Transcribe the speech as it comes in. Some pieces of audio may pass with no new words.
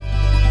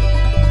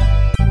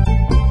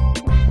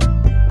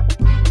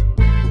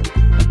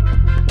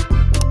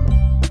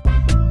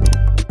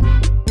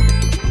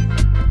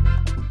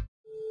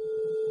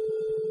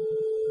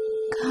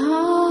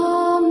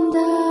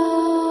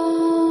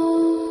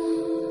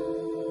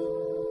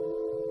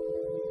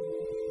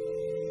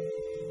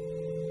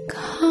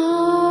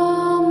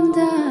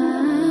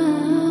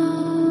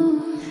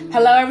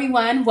Hello,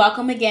 everyone.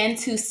 Welcome again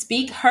to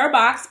Speak Her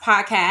Box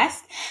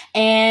podcast.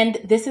 And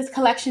this is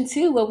collection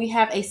 2 where we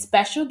have a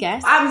special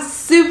guest. I'm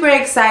super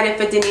excited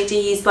for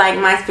Denichi. He's like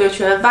my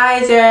spiritual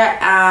advisor.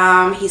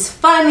 He's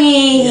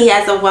funny. He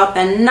has a wealth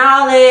of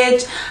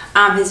knowledge.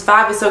 His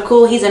vibe is so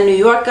cool. He's a New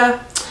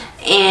Yorker.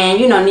 And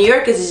you know, New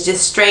Yorkers is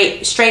just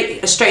straight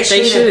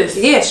shooters.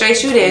 Yeah, straight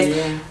shooters.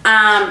 Yeah.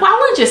 Well, I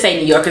wouldn't just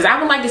say New Yorkers. I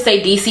would like to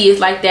say DC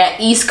is like that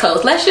East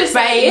Coast. Let's just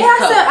say East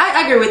Coast.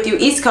 I agree with you.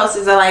 East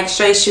Coasters are like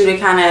straight shooter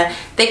kind of.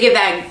 They give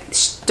that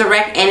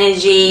direct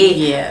energy.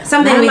 Yeah,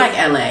 something like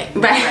LA,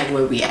 right? Like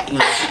where we at. You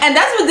know? And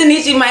that's what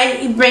Denichi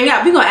might bring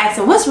up. We're gonna ask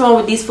him, what's wrong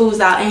with these fools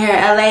out in here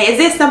in LA? Is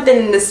there something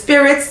in the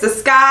spirits, the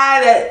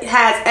sky that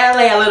has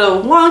LA a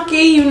little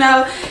wonky? You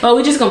know? Well,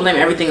 we're just gonna blame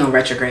everything on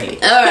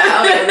retrograde. All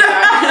right.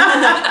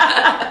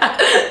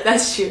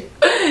 That's true.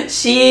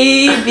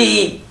 She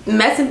be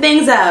messing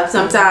things up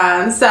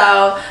sometimes.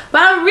 So,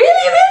 but I'm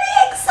really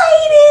excited.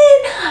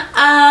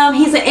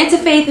 He's an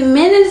interfaith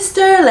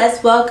minister.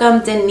 Let's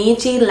welcome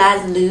Denichi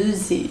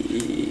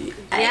Lazluzzi.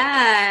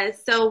 Yeah,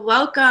 so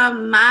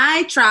welcome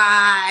my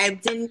tribe,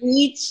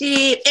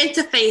 Denichi,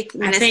 interfaith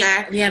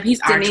minister.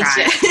 He's our tribe.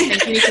 I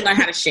think you need to learn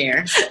how to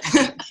share.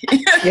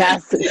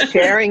 Yes,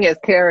 sharing is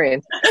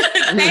caring.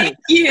 Thank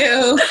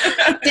you.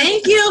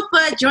 Thank you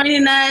for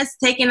joining us,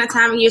 taking the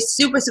time. You're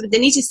super,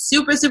 Denichi's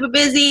super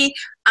busy.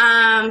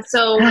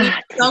 So we're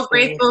so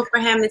grateful for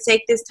him to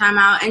take this time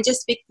out and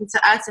just speaking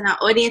to us and our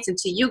audience and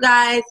to you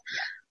guys.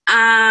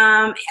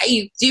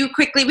 You do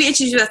quickly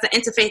reintroduce you as the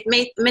interfaith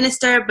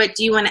minister, but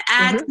do you want to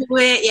add to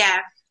it? Yeah.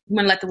 You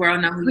want to let the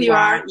world know who you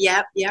are?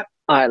 Yep.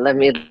 All right, let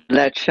me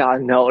let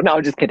Sean know. No,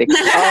 I'm just kidding.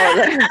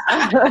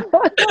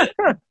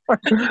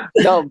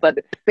 No, but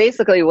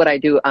basically what I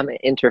do, I'm an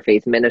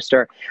interfaith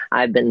minister.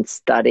 I've been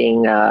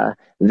studying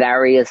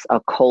various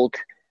occult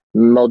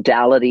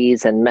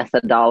modalities and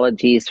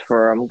methodologies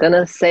for, I'm going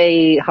to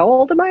say, how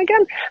old am I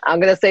again? I'm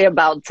going to say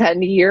about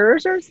 10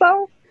 years or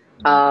so.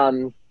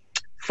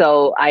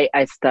 So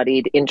I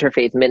studied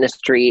interfaith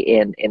ministry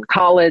in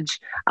college.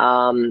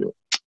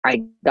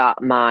 I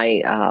got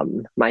my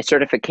my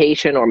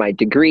certification or my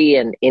degree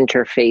in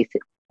Interfaith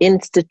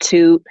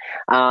Institute,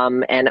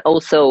 and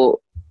also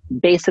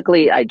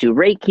basically I do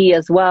Reiki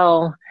as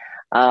well.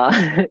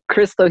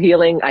 Crystal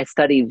healing. I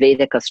study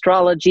Vedic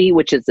astrology,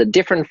 which is a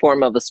different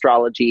form of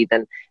astrology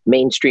than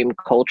mainstream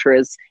culture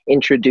is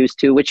introduced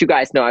to, which you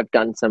guys know I've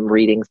done some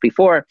readings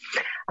before.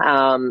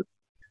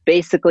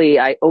 Basically,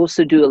 I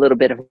also do a little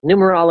bit of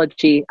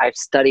numerology. I've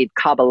studied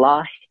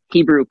Kabbalah,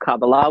 Hebrew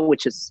Kabbalah,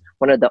 which is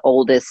one of the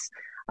oldest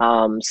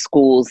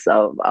schools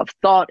of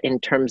thought in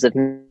terms of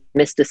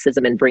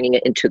mysticism and bringing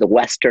it into the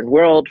Western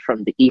world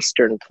from the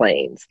Eastern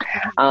plains.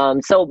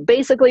 So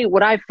basically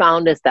what I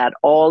found is that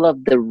all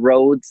of the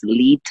roads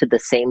lead to the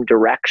same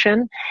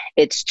direction.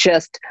 It's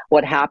just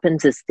what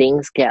happens is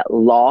things get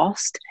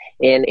lost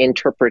in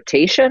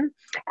interpretation.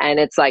 And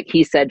it's like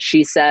he said,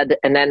 she said,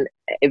 and then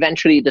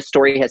eventually the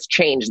story has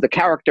changed. The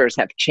characters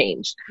have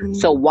changed.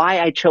 So why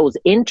I chose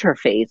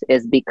interfaith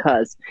is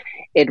because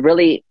it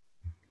really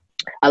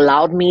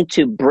allowed me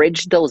to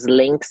bridge those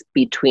links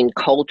between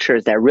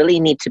cultures that really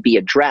need to be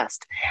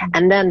addressed.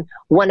 And then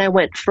when I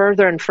went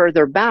further and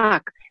further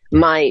back,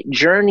 my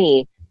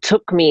journey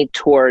took me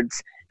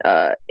towards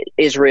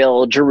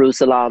Israel,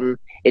 Jerusalem.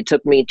 It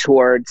took me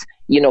towards,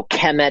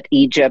 Kemet,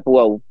 Egypt.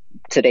 Well,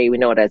 today we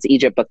know it as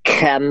Egypt, but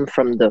Kem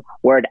from the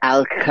word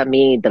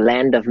alchemy, the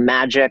land of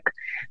magic.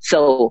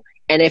 So,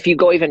 and if you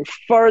go even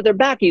further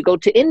back, you go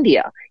to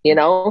India,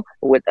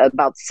 with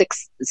about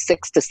 6,000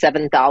 to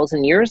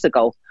 7,000 years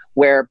ago,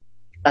 where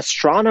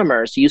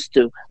astronomers used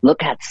to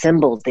look at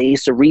symbols. They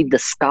used to read the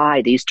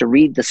sky. They used to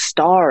read the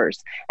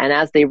stars. And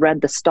as they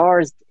read the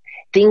stars,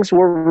 things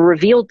were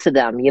revealed to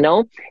them,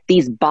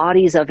 These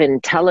bodies of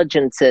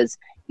intelligences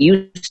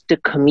used to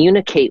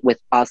communicate with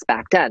us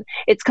back then.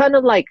 It's kind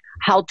of like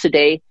how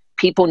today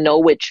people know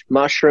which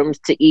mushrooms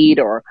to eat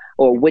or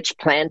which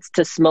plants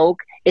to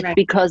smoke. It's right.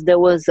 Because there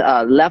was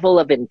a level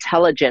of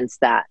intelligence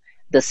that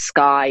the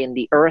sky and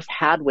the earth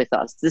had with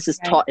us. This is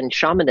taught in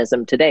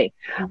shamanism today.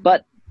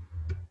 But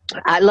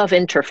I love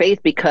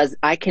interfaith because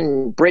I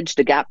can bridge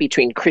the gap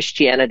between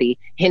Christianity,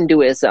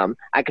 Hinduism.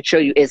 I could show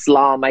you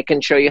Islam. I can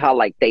show you how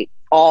they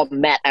all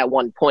met at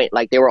one point,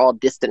 like they were all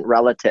distant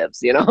relatives,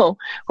 who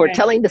are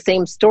telling the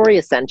same story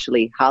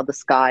essentially, how the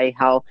sky,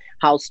 how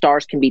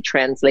stars can be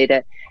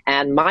translated.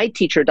 And my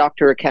teacher,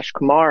 Dr. Rakesh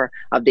Kumar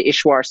of the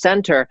Ishwar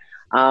Center,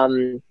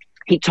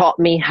 he taught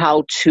me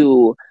how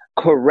to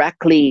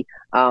correctly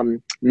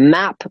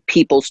map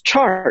people's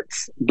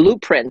charts,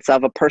 blueprints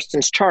of a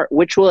person's chart,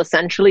 which will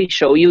essentially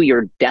show you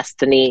your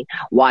destiny,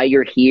 why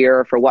you're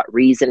here, for what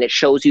reason. It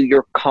shows you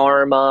your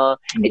karma.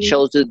 It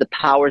shows you the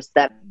powers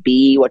that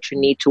be, what you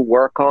need to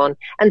work on,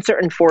 and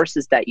certain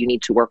forces that you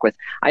need to work with.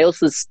 I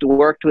also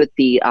worked with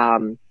the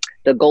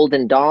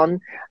Golden Dawn,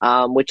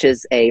 which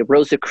is a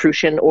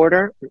Rosicrucian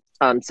order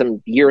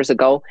some years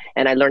ago,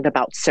 and I learned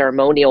about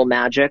ceremonial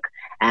magic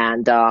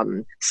and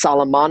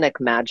Solomonic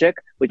magic,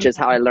 which is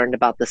how I learned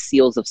about the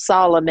seals of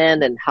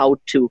Solomon and how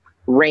to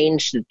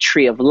range, the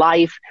tree of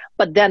life.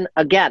 But then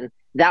again,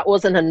 that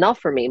wasn't enough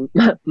for me.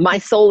 My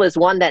soul is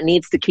one that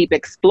needs to keep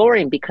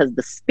exploring, because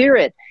the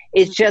spirit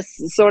is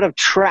just sort of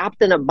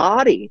trapped in a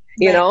body,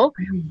 you know?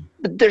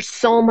 But there's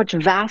so much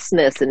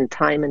vastness in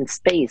time and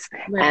space.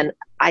 And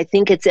I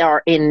think it's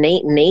our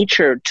innate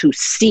nature to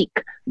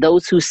seek.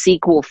 Those who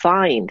seek will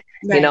find,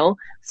 you know?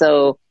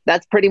 So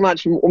that's pretty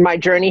much my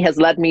journey has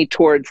led me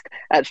towards,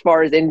 as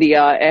far as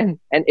India and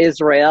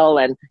Israel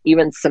and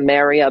even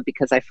Samaria,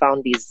 because I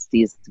found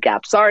these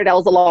gaps. Sorry, that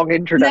was a long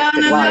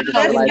introduction. No, that's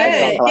good.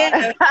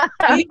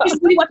 You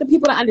just really want the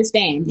people to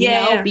understand, you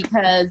know,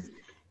 because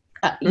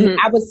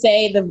I would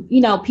say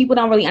people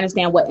don't really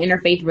understand what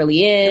interfaith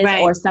really is,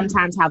 or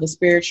sometimes how the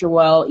spiritual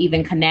world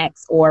even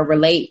connects or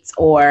relates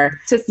or,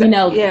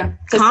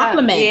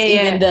 complements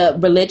even the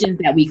religions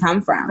that we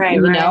come from,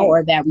 know,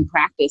 or that we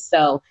practice.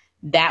 So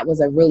that was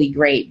a really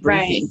great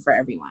briefing for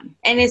everyone.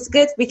 And it's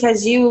good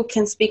because you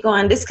can speak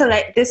on this.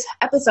 This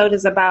episode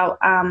is about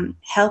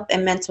health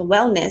and mental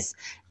wellness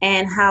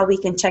and how we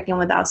can check in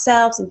with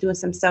ourselves and doing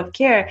some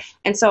self-care.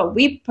 And so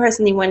we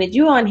personally wanted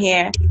you on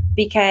here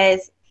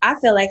because I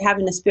feel like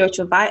having a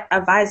spiritual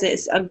advisor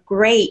is a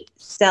great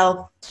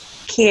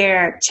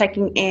self-care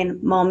checking in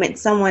moment.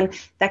 Someone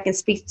that can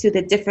speak to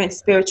the different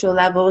spiritual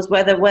levels,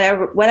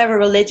 whatever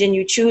religion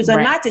you choose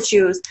or not to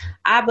choose.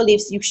 I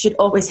believe you should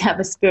always have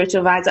a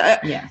spiritual advisor.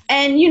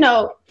 And,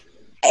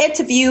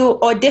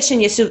 audition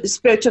your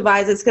spiritual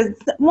advisors, because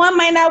one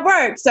might not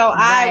work. So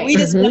we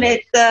just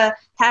wanted to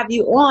have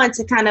you on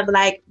to kind of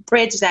like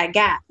bridge that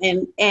gap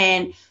and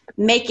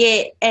make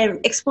it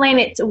and explain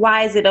it to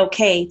why is it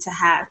okay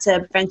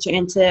to venture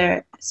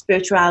into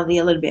spirituality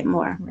a little bit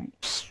more.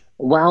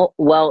 Well,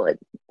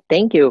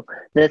 thank you.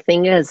 The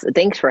thing is,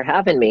 thanks for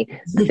having me.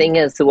 The thing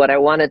is, what I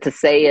wanted to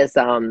say is,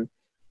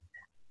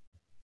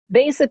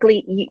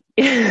 basically,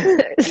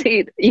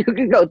 see, you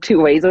can go two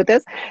ways with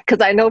this,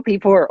 because I know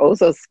people are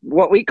also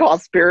what we call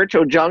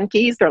spiritual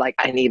junkies. They're like,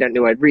 I need a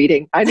new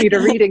reading. I need a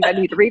reading. I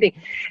need a reading.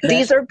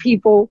 These are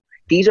people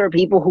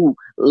who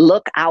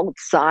look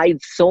outside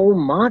so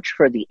much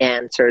for the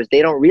answers.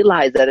 They don't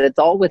realize that it's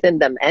all within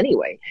them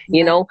anyway,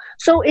 you know?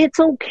 So it's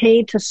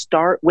okay to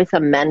start with a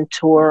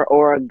mentor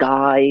or a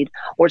guide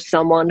or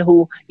someone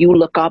who you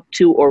look up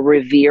to or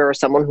revere, or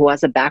someone who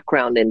has a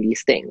background in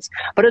these things.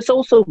 But it's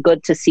also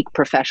good to seek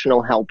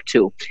professional help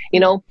too.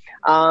 You know,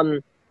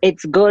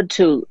 it's good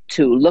to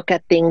look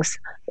at things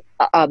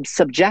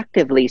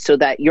subjectively, so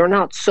that you're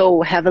not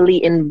so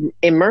heavily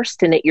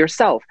immersed in it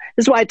yourself.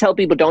 This is why I tell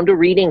people, don't do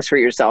readings for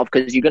yourself,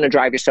 because you're going to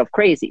drive yourself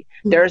crazy.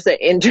 There's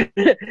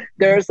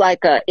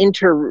like a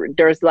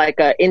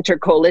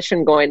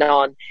intercoalition going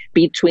on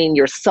between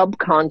your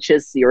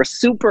subconscious, your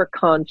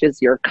superconscious,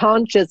 your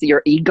conscious,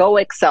 your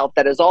egoic self,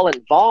 that is all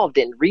involved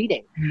in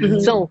reading.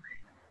 So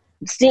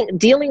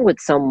dealing with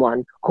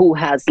someone who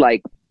has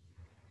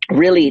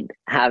really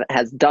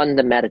has done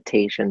the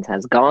meditations,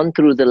 has gone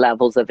through the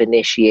levels of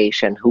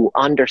initiation, who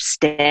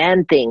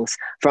understand things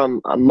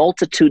from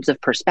multitudes of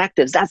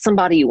perspectives, that's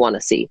somebody you want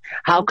to see.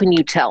 How can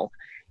you tell?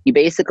 You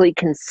basically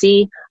can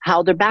see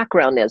how their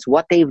background is,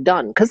 what they've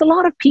done. Because a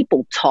lot of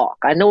people talk.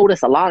 I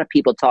notice a lot of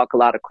people talk a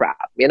lot of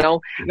crap,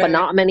 but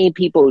not many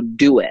people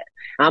do it.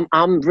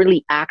 I'm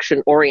really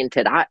action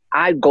oriented.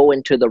 I go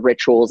into the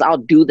rituals. I'll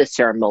do the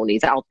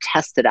ceremonies. I'll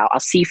test it out. I'll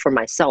see for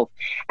myself.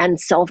 And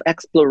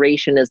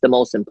self-exploration is the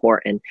most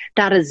important.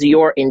 That is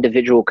your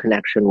individual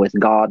connection with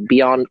God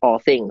beyond all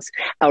things.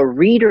 A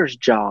reader's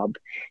job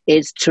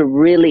is to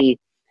really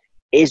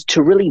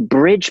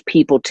bridge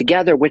people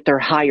together with their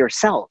higher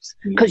selves.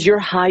 Because your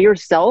higher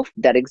self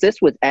that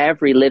exists with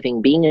every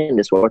living being in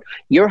this world,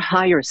 your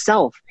higher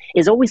self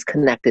is always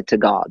connected to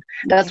God.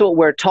 That's what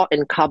we're taught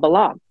in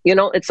Kabbalah.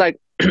 It's like,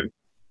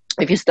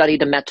 if you study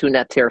the Metu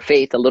Neter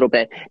faith a little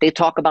bit, they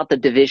talk about the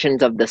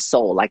divisions of the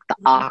soul, like the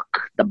Ak,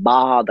 the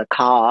Ba, the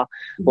Ka.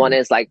 One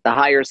is like the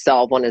higher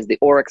self, one is the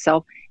auric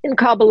self. In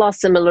Kabbalah,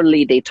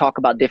 similarly, they talk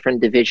about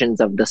different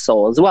divisions of the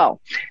soul as well.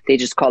 They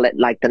just call it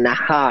like the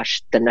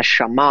Nahash, the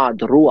Neshama,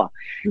 the Ruach.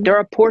 There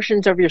are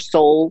portions of your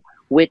soul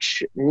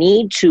which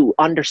need to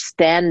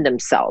understand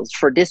themselves.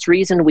 For this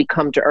reason, we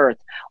come to earth.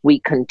 We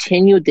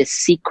continue this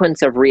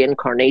sequence of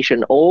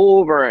reincarnation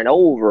over and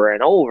over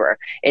and over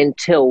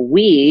until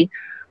we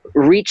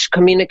reach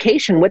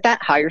communication with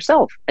that higher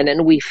self. And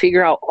then we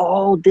figure out,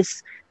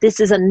 this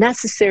is a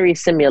necessary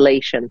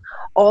simulation.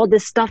 All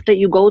this stuff that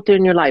you go through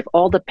in your life,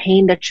 all the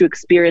pain that you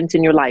experience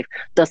in your life,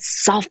 the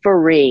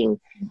suffering,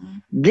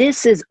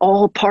 this is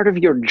all part of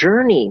your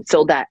journey,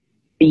 so that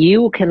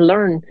you can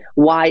learn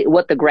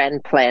what the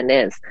grand plan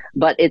is.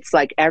 But it's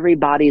like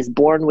everybody's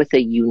born with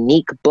a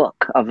unique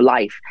book of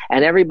life,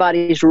 and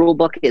everybody's rule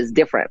book is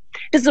different.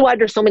 This is why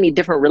there's so many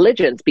different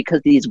religions,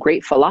 because these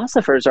great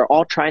philosophers are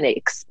all trying to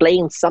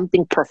explain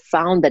something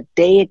profound that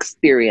they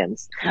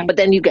experience. But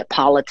then you get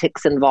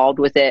politics involved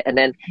with it, and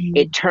then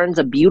it turns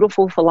a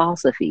beautiful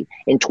philosophy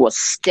into a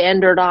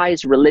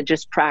standardized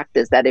religious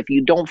practice that if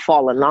you don't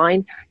fall in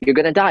line, you're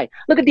going to die.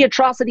 Look at the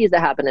atrocities that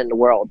happen in the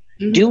world.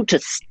 due to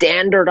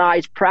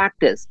standardized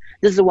practice.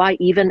 This is why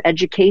even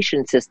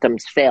education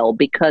systems fail,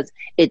 because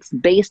it's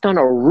based on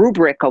a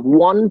rubric of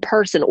one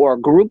person or a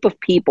group of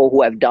people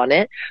who have done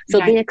it. So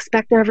they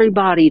expect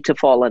everybody to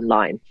fall in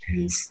line.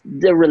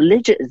 The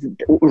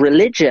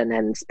religion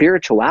and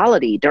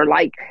spirituality, they're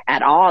like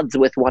at odds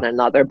with one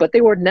another, but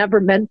they were never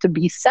meant to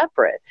be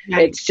separate.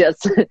 It's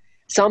just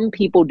some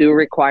people do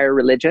require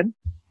religion.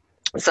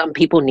 Some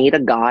people need a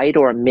guide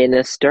or a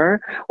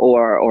minister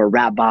or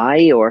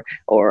rabbi or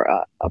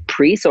a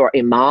priest or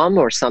imam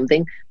or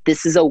something.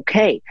 This is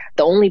okay.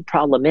 The only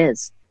problem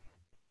is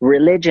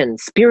religion,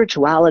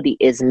 spirituality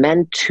is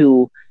meant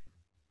to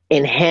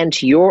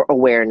enhance your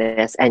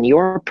awareness and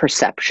your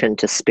perception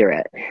to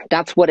spirit.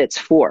 That's what it's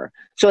for.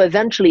 So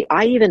eventually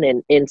I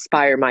even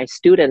inspire my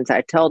students.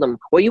 I tell them,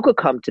 well, you could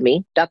come to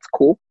me. That's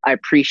cool. I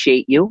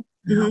appreciate you.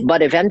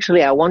 But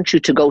eventually I want you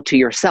to go to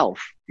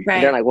yourself.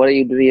 And they're like, what do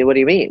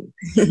you mean?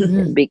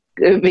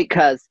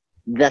 Because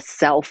the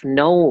self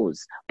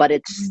knows, but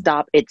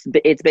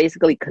it's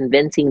basically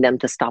convincing them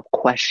to stop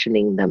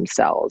questioning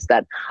themselves,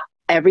 that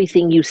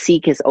everything you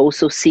seek is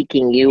also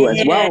seeking you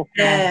as well.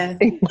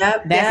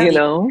 You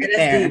know?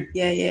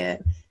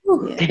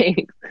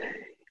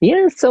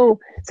 Yeah. So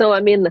I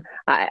mean,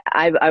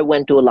 I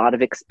went through a lot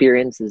of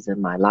experiences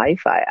in my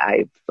life.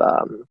 I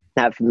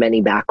have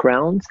many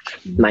backgrounds.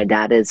 My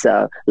dad is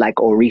like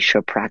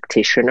Orisha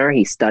practitioner.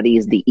 He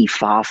studies the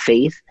Ifa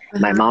faith.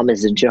 My mom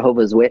is a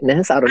Jehovah's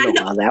Witness. I don't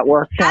know how that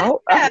worked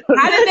out. How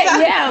did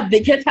that?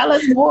 Because tell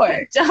us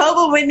more.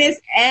 Jehovah's Witness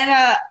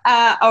and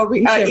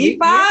Orisha.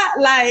 Ifa,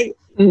 like.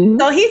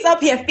 So he's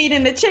up here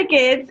feeding the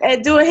chickens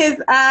and doing his,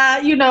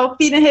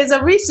 feeding his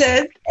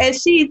Orishas, and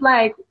she's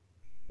like.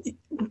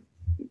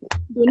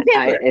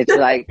 It's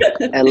like,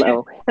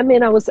 hello. I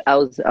mean, I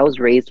was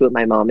raised with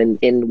my mom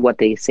in what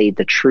they say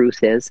the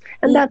truth is,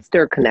 and that's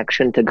their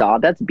connection to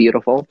God. That's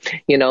beautiful.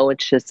 You know,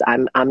 it's just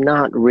I'm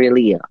not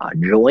really a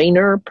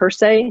joiner per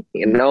se.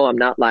 You know, I'm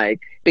not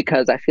like,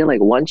 because I feel like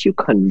once you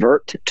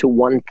convert to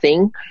one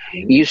thing,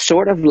 you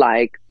sort of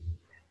like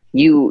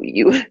you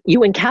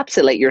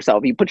encapsulate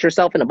yourself. You put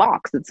yourself in a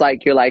box. It's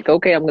like you're like,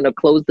 okay, I'm going to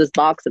close this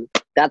box, and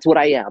that's what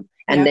I am.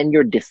 And then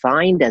you're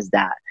defined as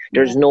that.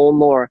 There's no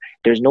more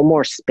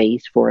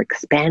space for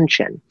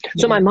expansion.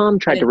 So my mom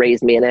tried to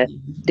raise me in it.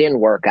 Didn't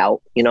work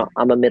out. You know,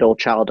 I'm a middle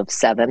child of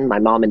 7. My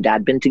mom and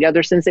dad been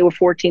together since they were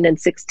 14 and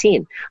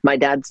 16. My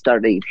dad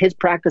started his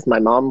practice. My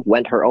mom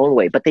went her own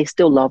way, but they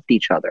still loved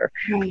each other.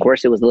 Of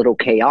course, it was a little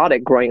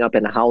chaotic growing up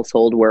in a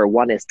household where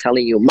one is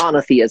telling you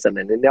monotheism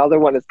and then the other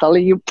one is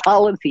telling you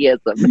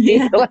polytheism.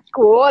 You're like,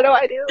 what do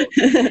I do?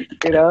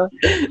 You know?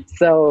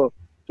 So,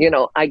 you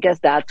know, I guess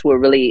that's what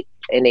really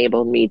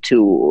enabled me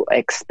to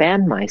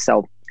expand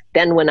myself.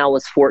 Then when I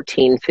was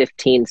 14,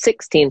 15,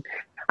 16,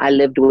 I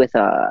lived with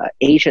a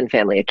Asian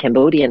family, a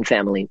Cambodian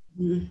family.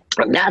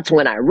 And that's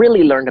when I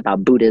really learned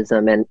about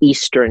Buddhism and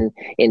Eastern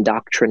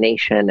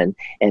indoctrination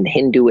and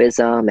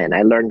Hinduism. And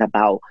I learned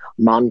about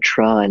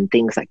mantra and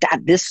things like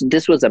that.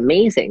 This was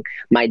amazing.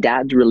 My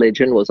dad's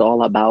religion was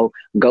all about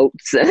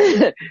goats,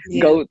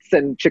 goats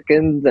and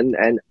chickens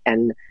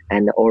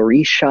and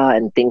Orisha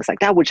and things like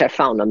that, which I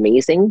found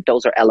amazing.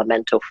 Those are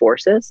elemental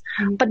forces,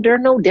 but they're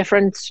no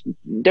different.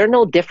 They're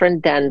no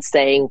different than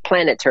saying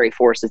planetary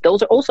forces.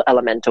 Those are also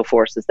elemental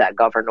forces that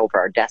govern over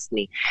our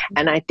destiny.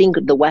 And I think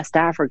the West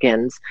Africans,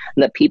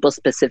 the people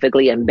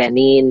specifically in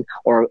Benin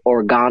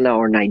or Ghana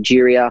or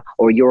Nigeria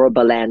or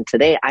Yoruba land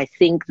today, I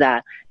think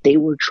that they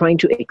were trying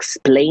to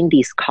explain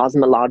these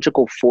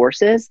cosmological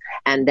forces,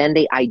 and then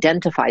they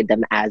identified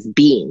them as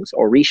beings,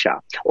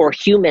 Orisha, or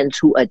humans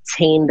who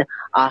attained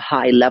a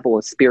high level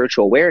of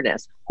spiritual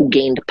awareness, who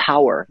gained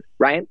power,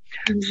 right?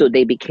 So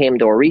they became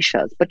the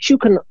Orishas. But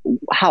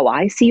how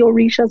I see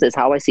Orishas is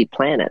how I see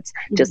planets,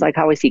 just like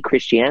how I see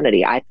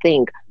Christianity. I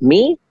think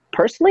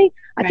personally,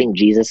 I think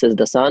Jesus is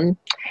the sun,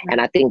 and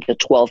I think the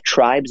 12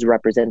 tribes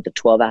represent the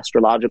 12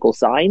 astrological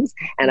signs,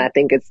 and I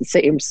think it's the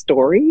same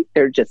story.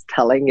 They're just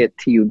telling it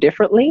to you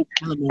differently,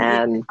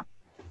 and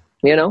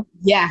you know.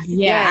 Yeah,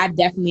 I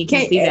definitely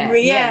can see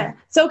that. Yeah.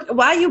 So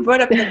while you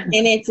brought up the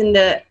planets and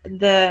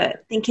the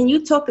thing, can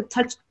you talk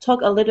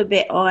a little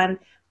bit on?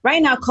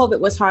 Right now,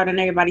 COVID was hard on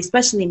everybody,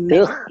 especially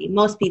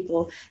most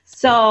people.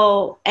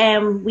 So,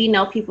 and we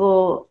know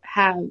people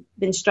have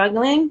been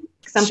struggling.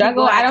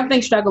 I don't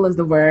think struggle is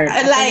the word.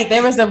 Like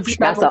there was a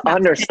struggle. That's an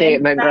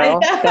understatement, girl.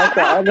 That's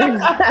an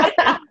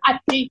understatement. I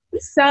think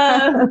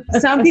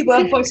some people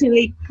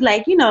unfortunately,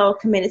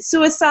 committed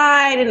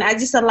suicide, and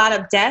just a lot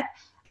of death.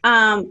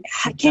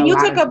 Can you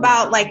talk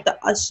about like the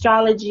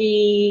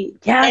astrology?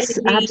 Yes,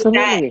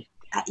 absolutely.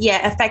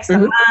 That, affects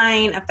the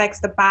mind, affects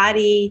the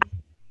body,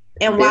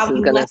 and why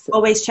we must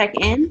always check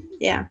in.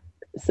 Yeah.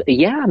 So,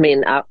 I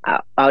mean, I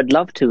would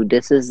love to.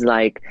 This is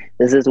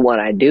what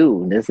I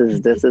do. This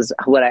is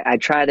what I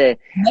try to.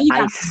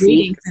 I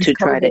seek to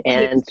try to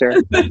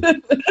answer.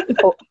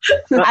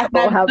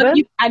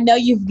 I know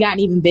you've gotten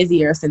even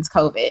busier since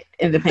COVID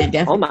in the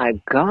pandemic. Oh my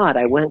God!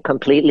 I went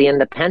completely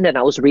independent.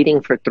 I was reading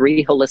for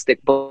 3 holistic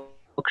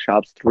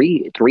bookshops,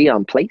 three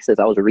places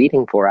I was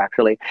reading for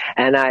actually,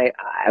 and I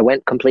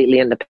went completely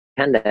independent.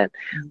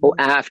 Well,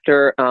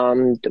 after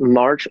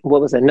March,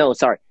 what was it? No,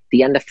 sorry,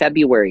 the end of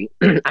February,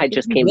 I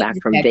just came back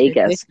from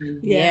Vegas.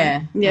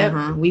 Yeah.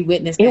 We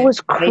witnessed it. That. It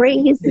was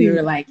crazy. We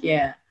were like,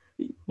 yeah.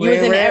 You was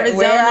in Arizona.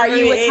 Where are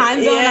you? What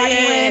time zone are you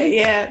in?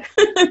 Yeah.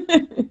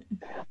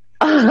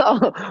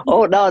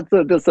 Oh no!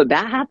 So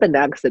that happened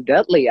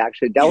accidentally.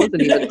 Actually, that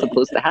wasn't even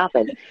supposed to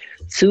happen.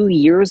 2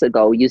 years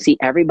ago, you see,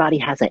 everybody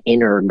has an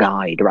inner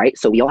guide, right?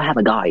 So we all have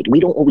a guide. We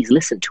don't always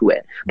listen to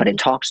it, but it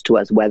talks to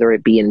us, whether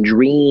it be in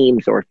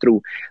dreams or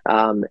through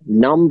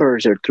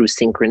numbers or through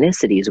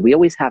synchronicities. We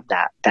always have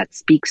that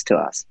speaks to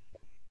us.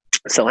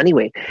 So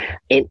anyway,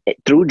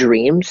 through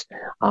dreams,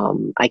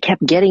 I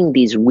kept getting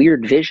these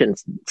weird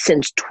visions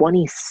since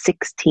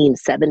 2016,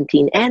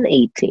 17, and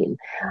 18.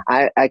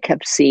 I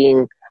kept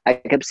seeing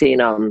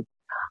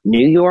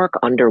New York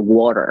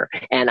underwater,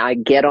 and I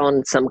get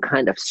on some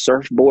kind of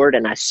surfboard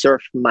and I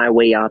surf my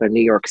way out of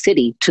New York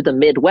City to the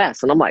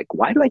Midwest. And I'm like,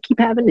 why do I keep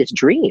having this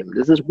dream?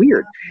 This is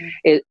weird.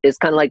 It's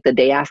kind of like the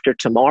day after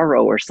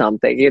tomorrow or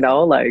something,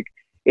 like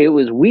it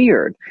was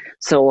weird.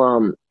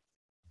 So,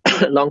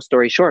 long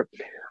story short,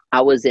 I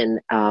was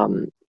I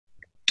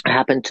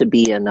happened to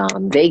be in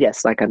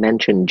Vegas, like I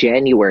mentioned,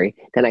 January.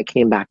 Then I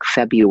came back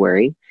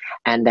February.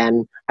 And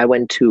then I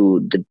went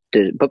to the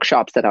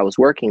bookshops that I was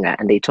working at,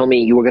 and they told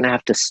me you were going to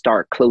have to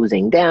start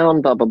closing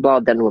down, blah, blah, blah.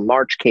 Then when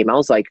March came, I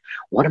was like,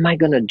 what am I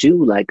going to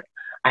do? Like,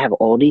 I have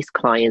all these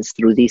clients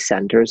through these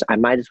centers. I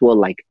might as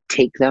well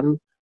take them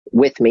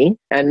with me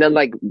and then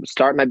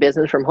start my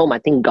business from home. I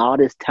think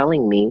God is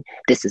telling me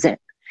this is it.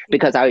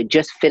 Because I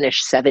just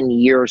finished 7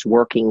 years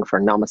working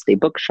for Namaste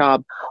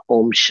Bookshop,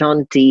 Om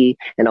Shanti,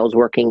 and I was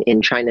working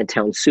in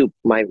Chinatown Soup.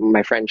 My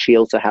friend, she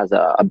also has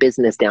a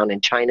business down in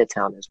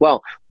Chinatown as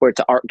well, where it's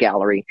an art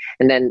gallery.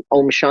 And then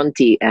Om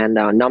Shanti and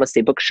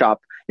Namaste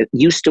Bookshop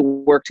used to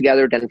work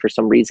together. Then for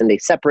some reason they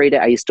separated.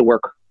 I used to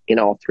work in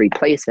all three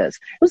places.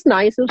 It was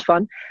nice. It was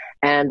fun.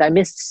 And I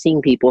missed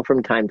seeing people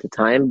from time to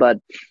time, but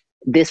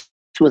this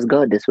was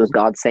good. This was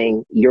God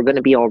saying, you're going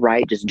to be all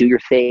right. Just do your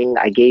thing.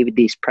 I gave you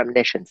these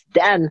premonitions.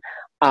 Then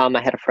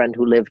I had a friend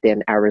who lived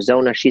in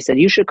Arizona. She said,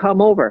 you should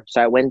come over.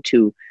 So I went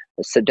to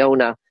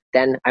Sedona.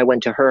 Then I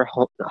went to her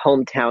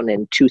hometown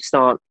in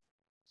Tucson.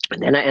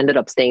 And then I ended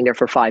up staying there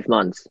for 5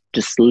 months,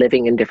 just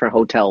living in different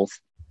hotels.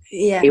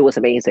 Yeah. It was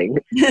amazing.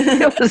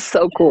 It was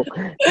so cool.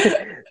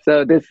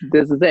 So this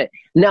is it.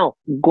 Now,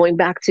 going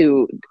back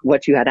to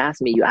what you had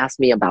asked me, you asked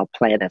me about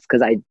planets,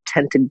 because I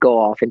tend to go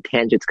off in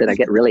tangents because I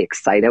get really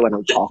excited when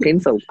I'm talking.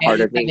 So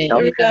part of me, we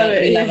love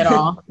it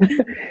all.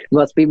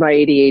 Must be my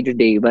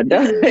ADHD, but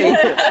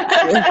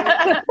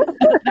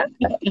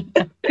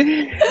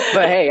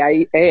but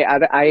hey,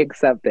 I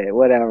accept it.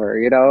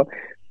 Whatever,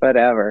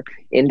 whatever.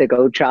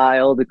 Indigo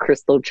child,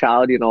 crystal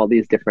child, all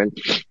these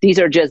these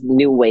are just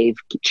new wave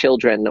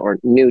children or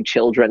new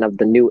children of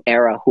the new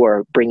era who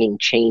are bringing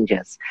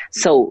changes.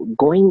 So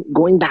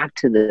going back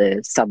to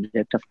the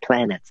subject of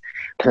planets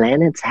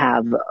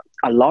have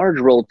a large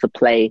role to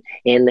play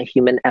in the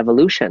human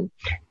evolution,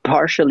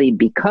 partially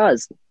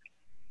because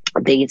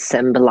they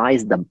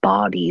symbolize the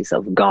bodies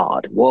of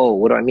God. Whoa,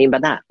 what do I mean by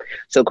that?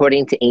 So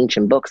according to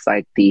ancient books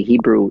like the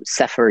Hebrew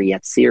Sefer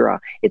Yetzirah,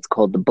 it's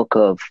called the book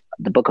of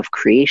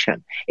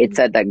creation. It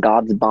said that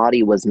God's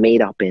body was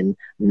made up in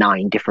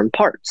 9 different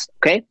parts.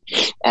 Okay,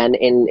 and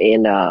in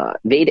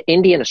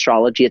Indian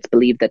astrology, it's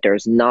believed that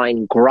there's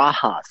 9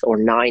 grahas or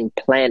 9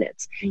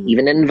 planets.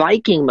 Even in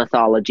Viking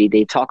mythology,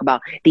 they talk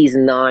about these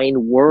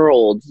 9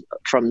 worlds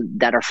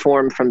that are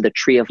formed from the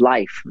tree of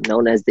life,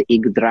 known as the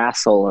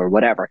Yggdrasil or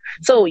whatever.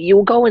 So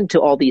you go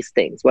into all these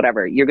things,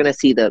 whatever, you're going to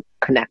see the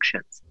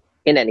connections.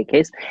 In any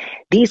case,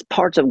 these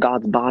parts of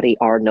God's body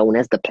are known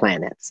as the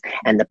planets.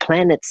 And the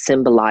planets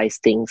symbolize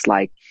things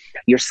like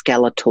your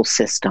skeletal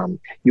system,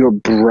 your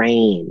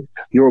brain,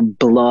 your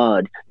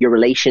blood, your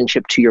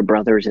relationship to your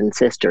brothers and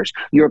sisters,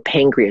 your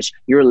pancreas,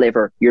 your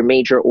liver, your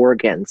major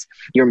organs,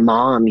 your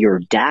mom, your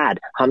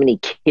dad, how many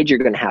kids you're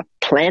going to have.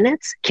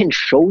 Planets can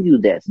show you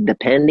this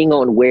depending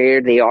on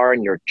where they are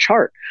in your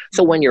chart.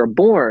 So when you're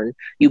born,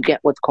 you get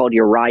what's called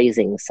your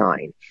rising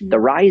sign. The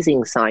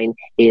rising sign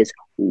is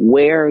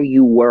where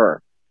you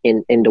were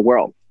in the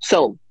world.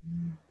 So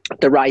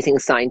the rising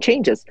sign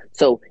changes.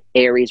 So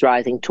Aries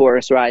rising,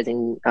 Taurus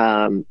rising,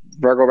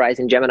 Virgo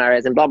rising, Gemini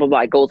rising, blah, blah,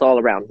 blah. It goes all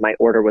around. My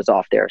order was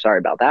off there. Sorry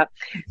about that.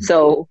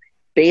 So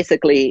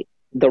basically,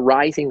 the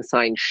rising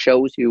sign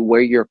shows you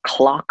where your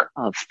clock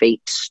of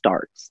fate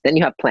starts. Then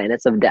you have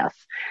planets of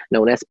death,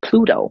 known as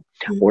Pluto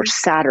or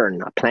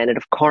Saturn, a planet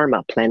of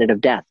karma, planet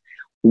of death.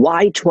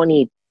 Why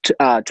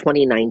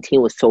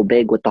 2019 was so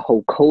big with the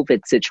whole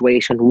COVID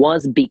situation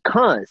was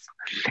because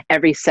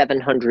every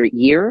 700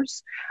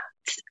 years,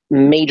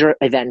 major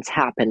events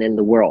happen in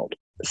the world.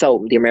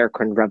 So the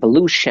American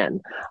Revolution,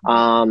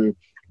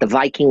 the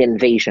Viking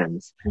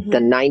invasions, the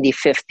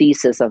 95th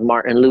thesis of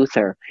Martin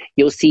Luther.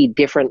 You'll see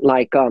different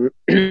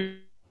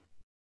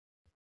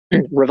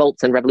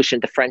revolts and revolution,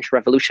 the French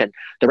Revolution,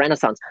 the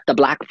Renaissance, the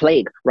Black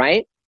Plague,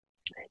 right?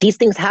 These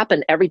things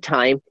happen every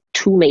time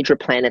 2 major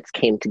planets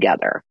came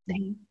together.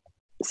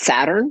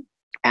 Saturn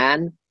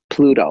and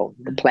Pluto,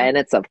 the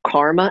planets of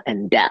karma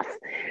and death.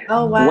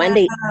 Oh, wow. When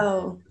they,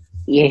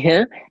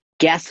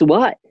 guess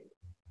what?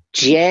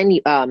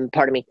 January,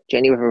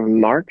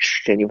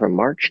 March.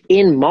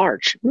 In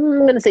March, I'm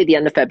going to say the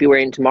end of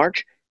February into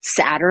March,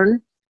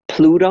 Saturn,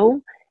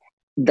 Pluto,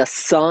 the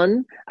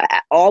sun,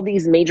 all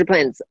these major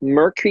planets,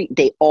 Mercury,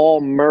 they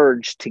all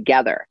merge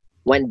together.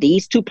 When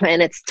these two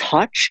planets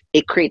touch,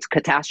 it creates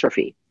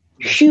catastrophe,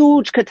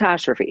 huge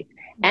catastrophe.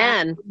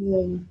 And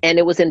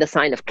it was in the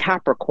sign of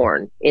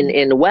Capricorn.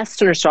 In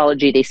Western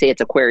astrology, they say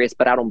it's Aquarius,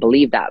 but I don't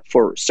believe that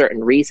for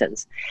certain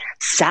reasons.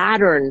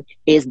 Saturn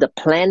is the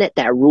planet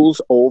that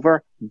rules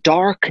over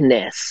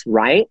darkness,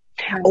 right?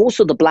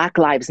 Also, the Black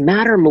Lives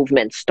Matter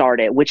movement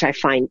started, which I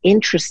find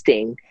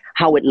interesting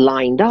how it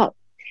lined up.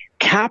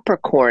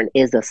 Capricorn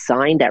is a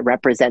sign that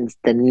represents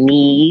the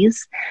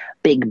knees,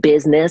 big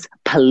business,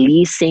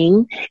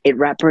 policing. It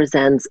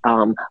represents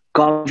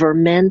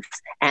governments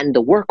and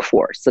the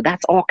workforce. So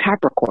that's all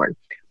Capricorn.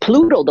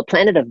 Pluto, the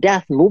planet of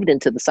death, moved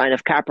into the sign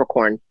of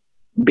Capricorn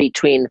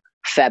between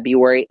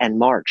February and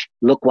March.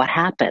 Look what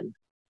happened.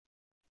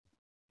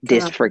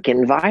 This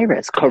freaking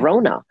virus,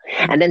 Corona.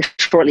 And then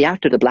shortly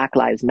after, the Black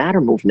Lives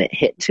Matter movement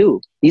hit too.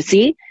 You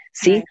see?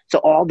 Right. So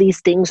all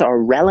these things are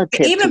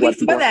relative even to what's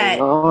before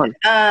going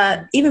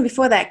on. Even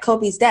before that,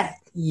 Kobe's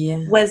death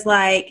was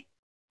like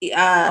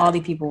all the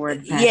people were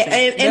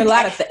impacted. There was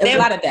a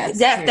lot of deaths.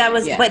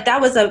 But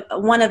that was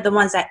one of the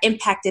ones that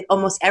impacted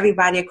almost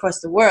everybody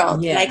across the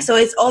world. Like, so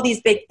it's all these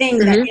big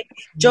things that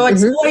George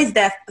Floyd's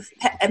death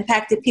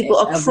impacted people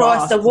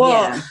across the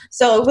world.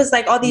 So it was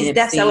like all these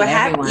deaths that were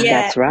happening.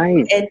 That's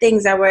right. And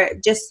things that were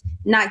just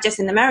not just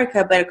in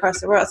America, but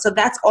across the world. So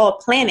that's all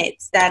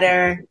planets that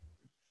are.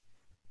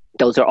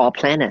 Those are all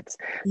planets.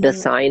 The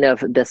sign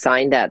that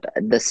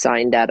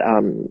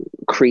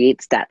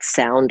creates that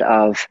sound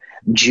of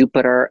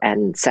Jupiter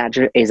and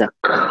Sagittarius is a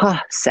K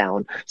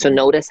sound. So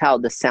notice how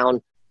the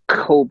sound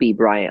Kobe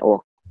Bryant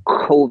or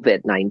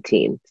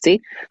COVID-19. See?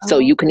 So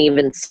you can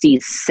even see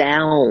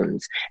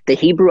sounds. The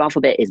Hebrew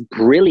alphabet is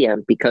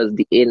brilliant because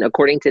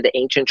according to the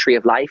ancient tree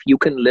of life, you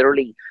can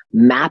literally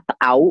map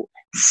out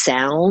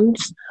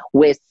sounds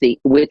with the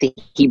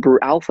Hebrew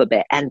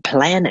alphabet and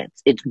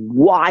planets. It's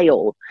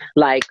wild.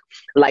 Like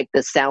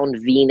the sound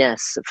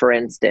Venus, for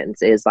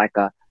instance, is like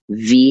a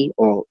V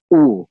or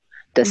U.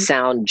 The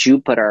sound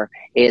Jupiter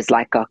is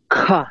like a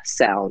K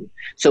sound.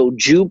 So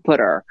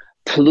Jupiter,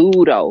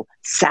 Pluto,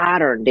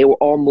 Saturn, they were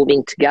all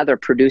moving together,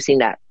 producing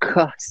that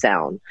K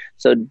sound.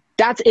 So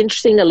that's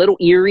interesting, a little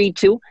eerie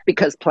too,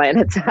 because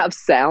planets have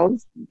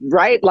sounds,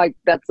 right? Like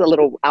that's a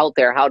little out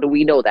there. How do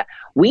we know that?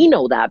 We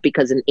know that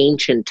because in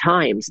ancient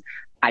times,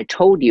 I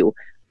told you,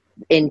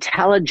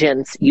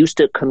 intelligence used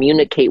to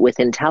communicate with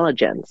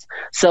intelligence.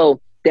 So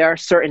there are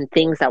certain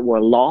things that were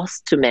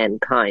lost to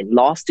mankind,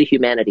 lost to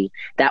humanity,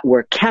 that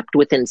were kept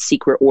within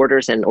secret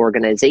orders and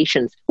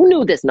organizations who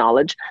knew this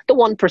knowledge. The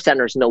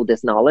 1%ers know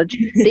this knowledge.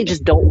 They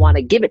just don't want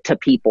to give it to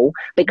people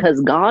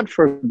because God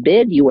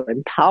forbid you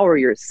empower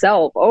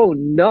yourself. Oh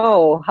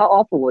no, how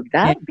awful would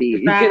that be?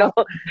 You know,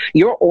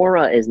 your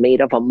aura is made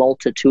of a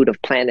multitude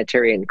of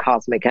planetary and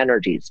cosmic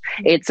energies.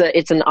 It's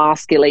an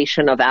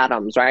oscillation of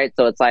atoms, right?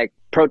 So it's like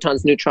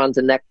protons, neutrons,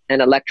 and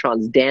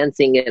electrons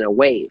dancing in a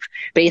wave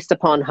based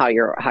upon how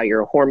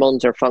your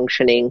hormones are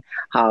functioning,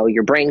 how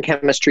your brain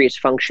chemistry is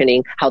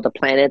functioning, how the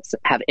planets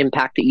have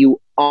impacted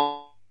you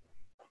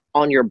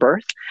on your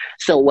birth.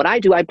 So what I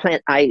do, I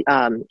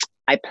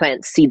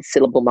plant seed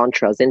syllable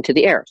mantras into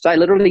the air. So I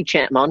literally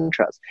chant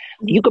mantras.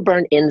 You could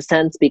burn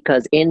incense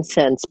because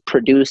incense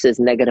produces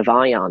negative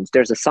ions.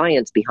 There's a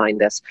science behind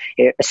this.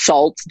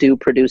 Salts do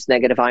produce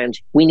negative ions.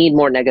 We need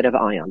more negative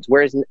ions.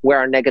 Where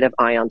are negative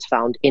ions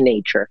found? In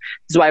nature.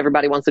 This is why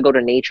everybody wants to go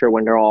to nature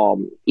when they're all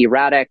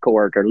erratic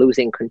or they're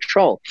losing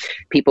control.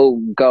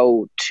 People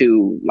go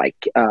to like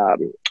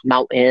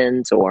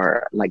mountains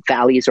or like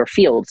valleys or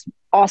fields.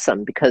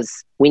 Awesome,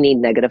 because we need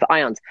negative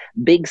ions.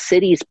 Big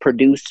cities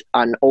produce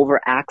an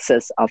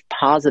over-access of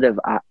positive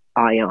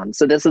ions.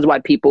 So this is why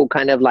people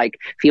kind of like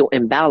feel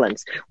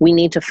imbalanced. We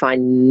need to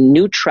find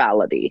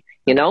neutrality,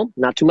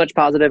 not too much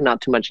positive,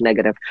 not too much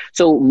negative.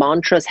 So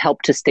mantras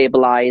help to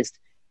stabilize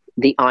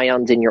the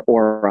ions in your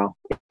aura,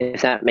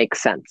 if that makes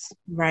sense.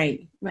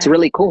 Right. It's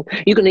really cool.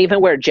 You can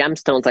even wear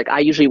gemstones. Like I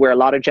usually wear a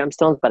lot of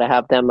gemstones, but I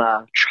have them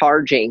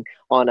charging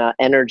on an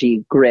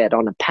energy grid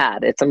on a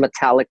pad. It's a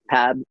metallic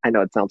pad. I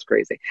know it sounds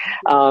crazy.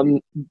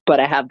 But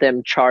I have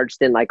them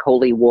charged in like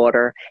holy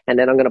water, and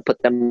then I'm going to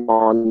put them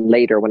on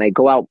later when I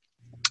go out.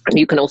 And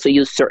you can also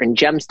use certain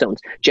gemstones.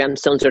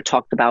 Gemstones are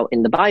talked about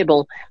in the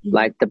Bible,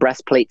 like the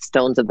breastplate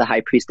stones of the high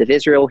priest of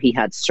Israel.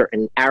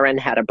 Aaron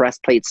had a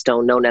breastplate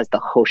stone known as the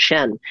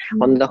Hoshen.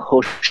 On the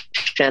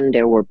Hoshen,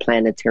 there were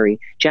planetary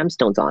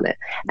gemstones on it.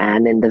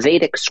 And in the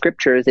Vedic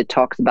scriptures, it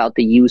talks about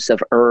the use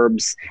of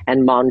herbs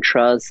and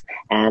mantras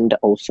and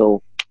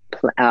also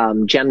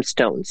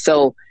gemstones.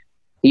 So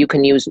you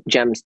can use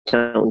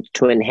gemstones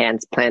to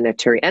enhance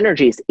planetary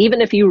energies.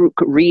 Even if you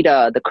read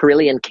the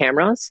Carillion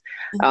cameras,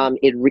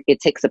 it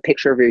takes a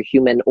picture of your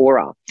human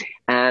aura.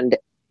 And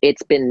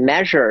it's been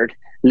measured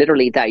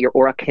literally that your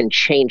aura can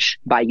change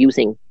by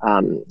using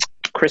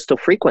crystal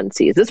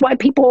frequencies. This is why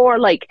people are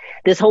like,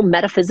 this whole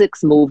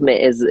metaphysics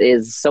movement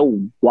is so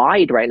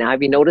wide right now.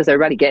 Have you noticed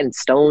everybody getting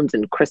stones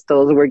and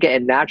crystals? We're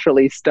getting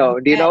naturally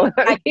stoned, you know?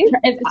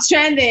 It's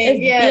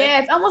trending.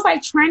 Yeah, it's almost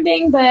like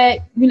trending,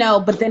 but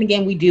but then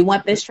again, we do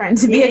want this trend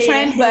to be a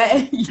trend,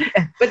 but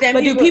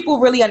do people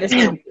really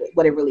understand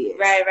what it really is?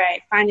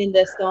 Right. Finding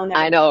the stone.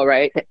 I know,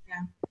 right? Yeah.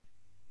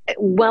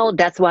 Well,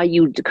 that's why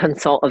you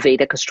consult a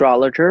Vedic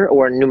astrologer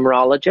or a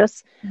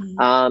numerologist.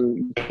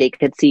 They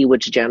could see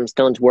which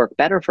gemstones work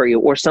better for you,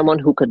 or someone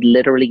who could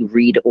literally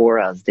read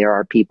auras. There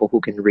are people who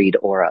can read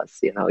auras.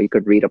 You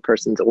could read a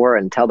person's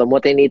aura and tell them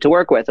what they need to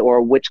work with or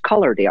which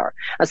color they are.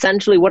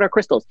 Essentially, what are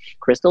crystals?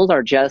 Crystals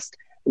are just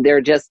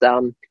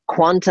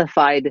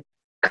quantified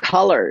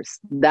colors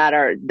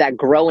that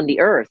grow in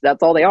the earth.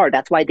 That's all they are.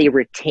 That's why they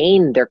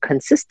retain their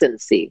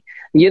consistency.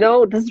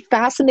 This is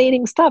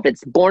fascinating stuff.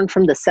 It's born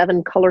from the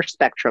 7 color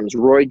spectrums,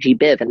 Roy G.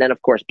 Biv, and then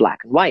of course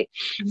black and white.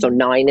 So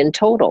 9 in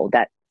total.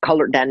 That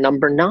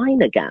number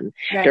 9 again.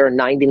 Right. There are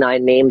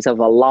 99 names of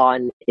Allah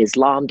in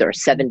Islam. There are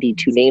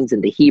 72 names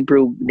in the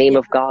Hebrew name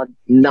of God.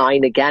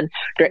 9 again.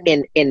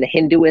 In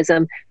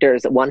Hinduism,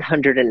 there's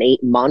 108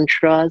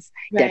 mantras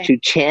that you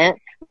chant.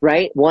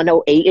 Right?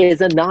 108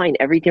 is a 9.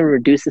 Everything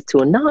reduces to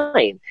a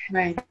 9.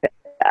 Right.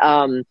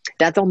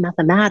 That's all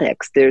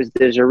mathematics.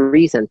 There's a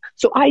reason.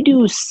 So I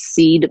do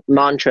seed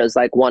mantras,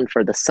 like one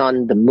for the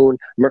sun, the moon,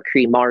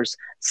 Mercury, Mars,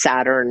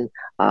 Saturn,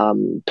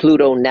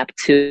 Pluto,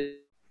 Neptune,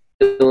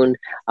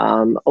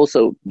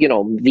 also,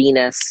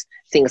 Venus,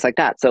 things like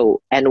that.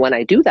 So, and when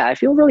I do that, I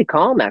feel really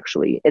calm,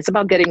 actually. It's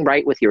about getting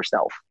right with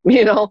yourself,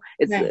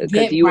 it's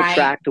because you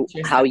attract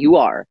how you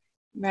are.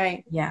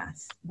 Right.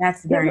 Yes.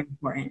 That's very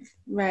important.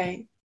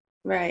 Right.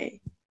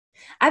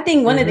 I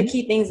think one of the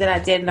key things that I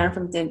did learn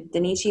from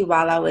Danichi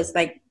while I was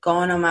like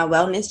going on my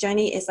wellness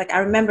journey is like, I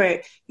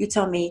remember you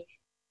told me,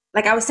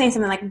 like I was saying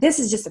something like, this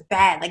is just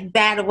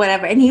bad or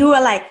whatever. And you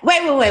were like,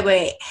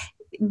 wait.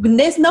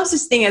 There's no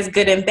such thing as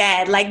good and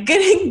bad. Like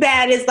good and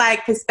bad is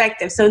like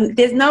perspective. So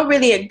there's no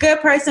really a good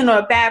person or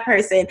a bad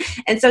person.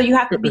 And so you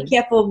have to be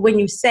careful when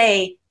you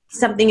say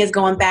something is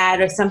going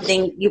bad or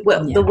something,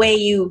 the way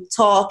you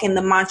talk and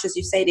the mantras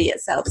you say to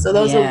yourself. So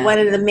those are one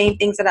of the main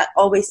things that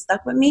always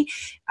stuck with me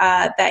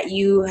that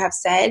you have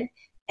said.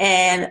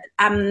 And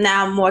I'm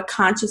now more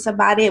conscious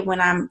about it when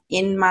I'm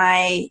in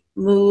my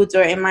moods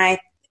or I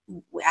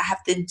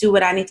have to do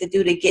what I need to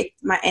do to get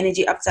my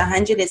energy up to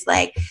 100. It's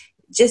like,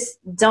 just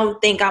don't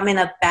think I'm in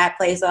a bad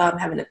place or I'm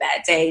having a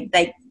bad day.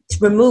 Like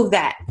remove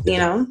that,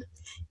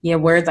 Yeah,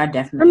 words are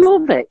definitely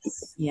remove it.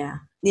 Yeah.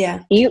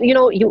 Yeah.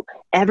 The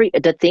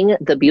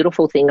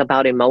beautiful thing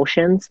about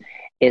emotions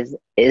is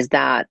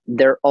that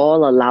they're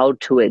all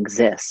allowed to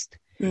exist.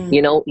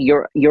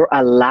 You're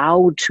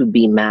allowed to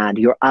be mad.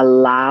 You're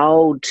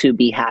allowed to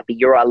be happy.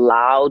 You're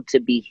allowed to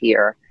be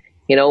here.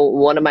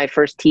 One of my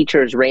first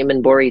teachers,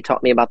 Raymond Burry,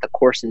 taught me about the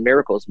Course in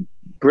Miracles,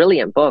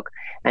 brilliant book.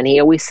 And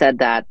he always said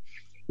that,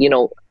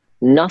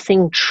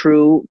 nothing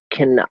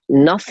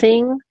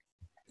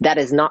that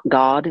is not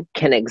God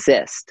can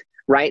exist.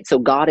 Right? So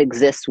God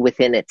exists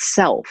within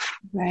itself.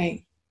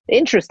 Right.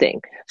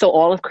 Interesting. So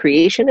all of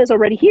creation is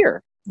already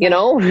here.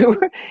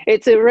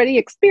 It's already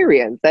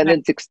experienced, and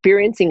it's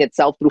experiencing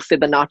itself through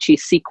Fibonacci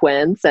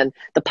sequence and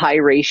the pi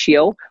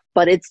ratio,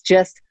 but it's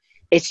just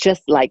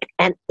like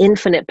an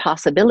infinite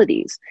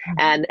possibilities.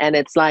 And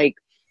it's like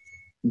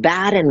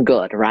bad and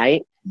good,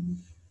 right?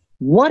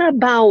 What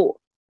about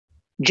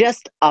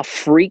just a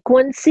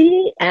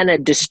frequency and a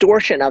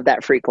distortion of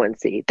that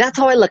frequency? That's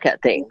how I look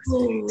at things.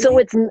 So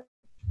it's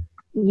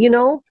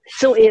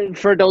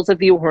for those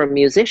of you who are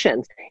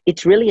musicians,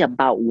 it's really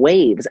about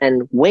waves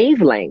and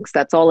wavelengths.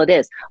 That's all it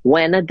is.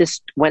 When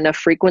a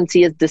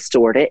frequency is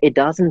distorted, it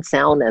doesn't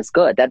sound as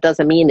good. That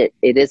doesn't mean it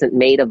isn't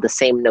made of the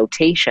same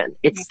notation.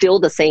 It's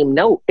still the same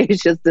note.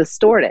 It's just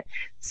distorted.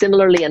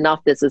 Similarly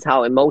enough, this is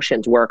how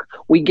emotions work.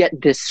 We get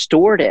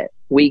distorted.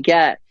 We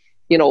get,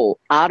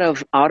 out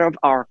of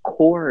our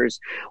cores.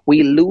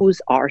 We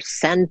lose our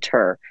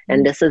center.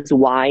 And this is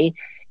why,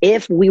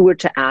 if we were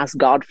to ask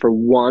God for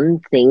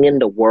one thing in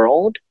the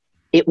world,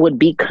 it would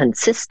be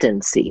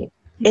consistency.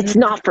 It's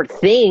not for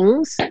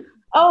things.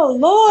 Oh,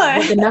 Lord.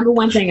 That's the number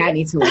one thing I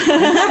need to learn.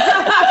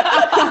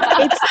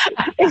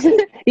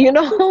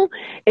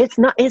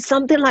 It's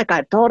something like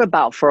I thought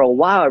about for a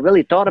while. I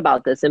really thought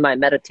about this in my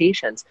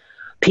meditations.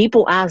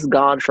 People ask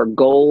God for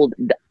gold.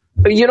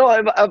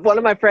 One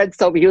of my friends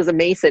told me, he was a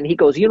Mason. He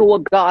goes,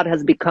 what God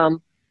has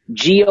become?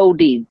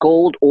 G-O-D,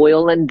 gold,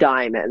 oil, and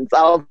diamonds.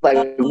 I was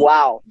like,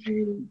 wow,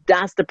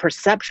 that's the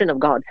perception of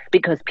God,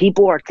 because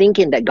people are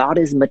thinking that God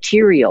is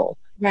material,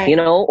 right.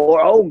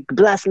 Or,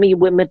 bless me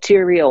with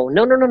material.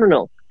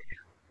 No.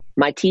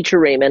 My teacher,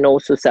 Raymond,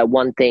 also said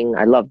one thing.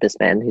 I love this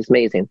man. He's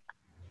amazing.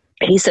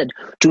 He said,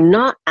 do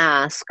not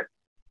ask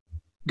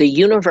the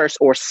universe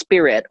or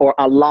spirit or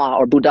Allah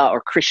or Buddha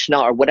or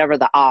Krishna or whatever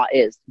the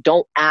is.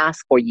 Don't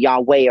ask, or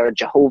Yahweh or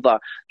Jehovah.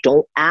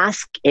 Don't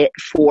ask it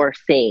for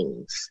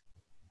things.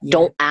 Yeah.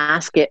 Don't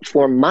ask it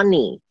for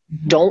money.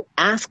 Don't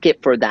ask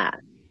it for that.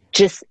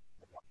 Just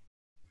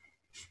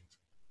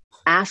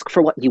ask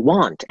for what you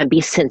want and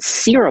be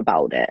sincere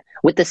about it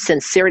with the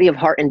sincerity of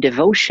heart and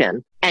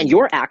devotion and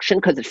your action,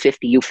 because it's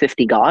 50 you,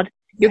 50 God,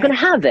 you're going to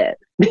have it.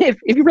 If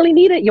you really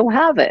need it, you'll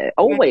have it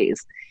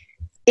always.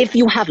 If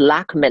you have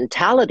lack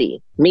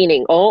mentality,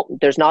 meaning, oh,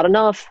 there's not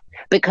enough,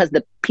 because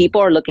the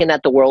people are looking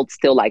at the world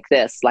still like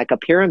this, like a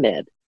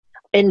pyramid.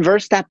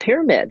 Inverse that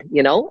pyramid,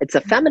 you know? It's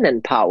a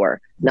feminine power,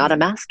 not a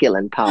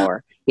masculine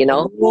power, you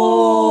know?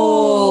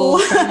 Whoa!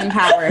 Feminine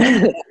power.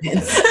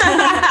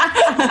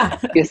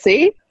 You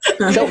see?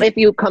 So if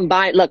you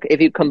combine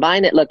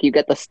it, look, you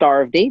get the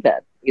Star of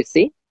David, you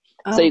see?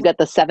 Oh. So you get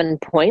the 7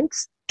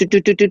 points,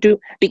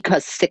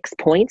 because 6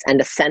 points, and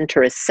the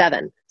center is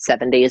 7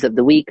 days of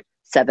the week,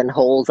 7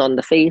 holes on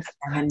the face,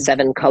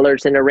 7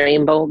 colors in a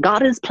rainbow.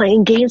 God is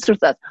playing games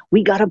with us.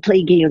 We got to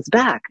play games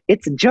back.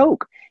 It's a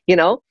joke, you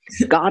know?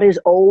 God is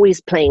always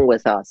playing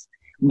with us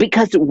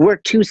because we're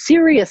too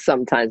serious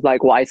sometimes.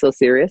 Like, why so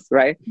serious,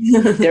 right?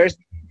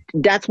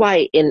 That's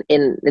why in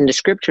the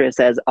scripture it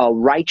says a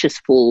righteous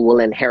fool will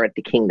inherit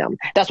the kingdom.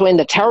 That's why in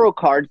the tarot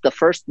cards, the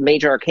first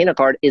major arcana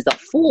card is a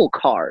fool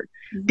card.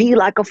 Be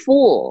like a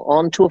fool,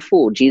 onto a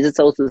fool. Jesus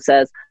also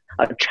says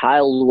a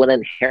child will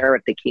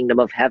inherit the kingdom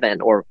of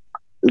heaven, or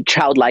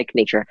childlike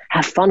nature.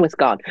 Have fun with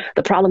God.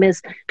 The problem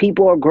is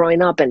people are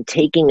growing up and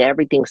taking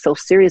everything so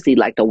seriously,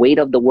 like the weight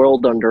of the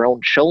world on their own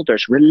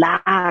shoulders.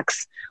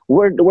 Relax.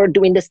 We're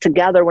doing this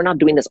together. We're not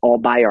doing this all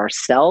by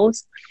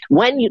ourselves.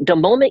 The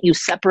moment you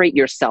separate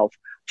yourself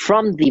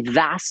from the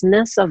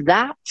vastness of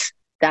that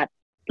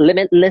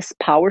limitless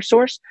power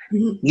source,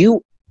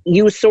 you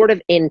sort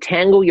of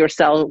entangle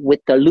yourself with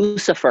the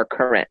Lucifer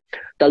current.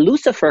 The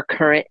Lucifer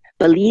current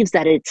believes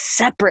that it's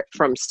separate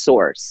from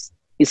source.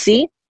 You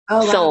see?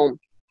 Oh, wow. So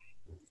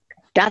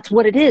that's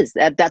what it is.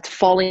 That's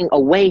falling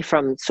away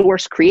from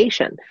source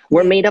creation.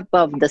 We're made up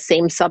of the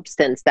same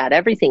substance that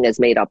everything is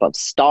made up of,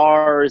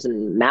 stars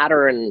and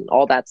matter and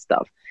all that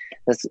stuff.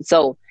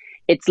 So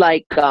it's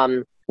like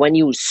when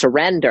you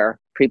surrender,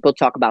 people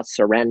talk about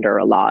surrender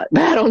a lot,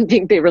 but I don't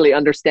think they really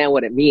understand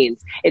what it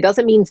means. It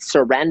doesn't mean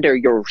surrender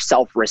your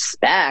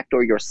self-respect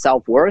or your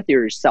self-worth or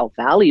your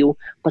self-value,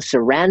 but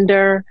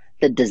surrender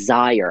the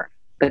desire.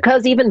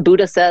 Because even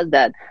Buddha says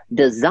that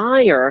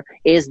desire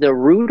is the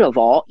root of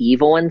all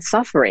evil and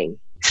suffering.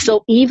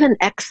 So even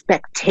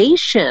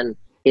expectation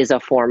is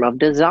a form of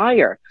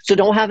desire. So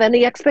don't have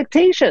any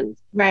expectations.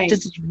 Right.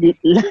 Just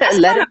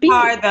let it be.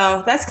 That's hard,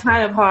 though. That's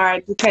kind of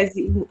hard because,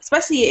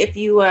 especially if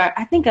you are,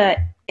 I think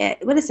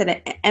what is it,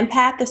 an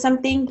empath or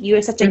something? You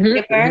are such a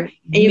giver, and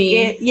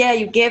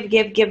you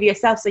give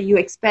yourself. So you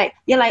expect,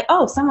 you're like,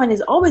 oh, someone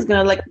is always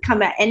gonna like come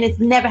back, and it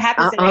never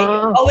happens to me.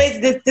 Always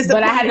this.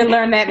 But I had to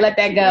learn that, let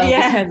that go,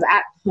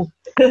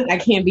 because I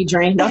can't be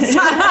drained all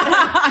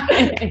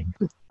the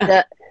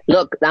time.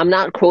 Look, I'm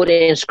not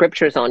quoting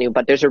scriptures on you,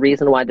 but there's a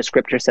reason why the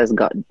scripture says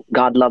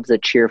God loves a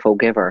cheerful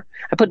giver.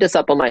 I put this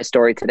up on my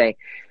story today.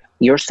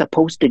 You're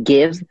supposed to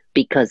give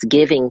because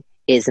giving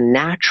is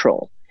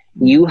natural.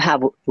 You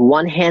have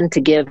one hand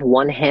to give,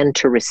 one hand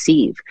to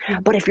receive.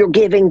 But if you're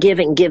giving,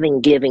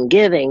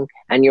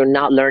 and you're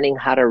not learning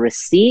how to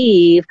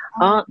receive,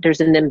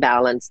 there's an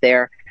imbalance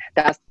there.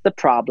 That's the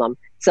problem.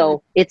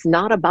 So it's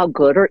not about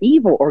good or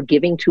evil or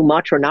giving too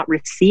much or not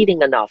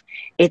receiving enough.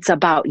 It's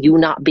about you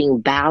not being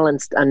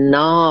balanced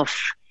enough.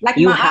 Like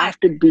you have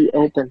to be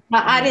open.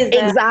 My aunt is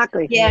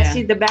exactly.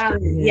 She's the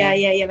balance. Yeah.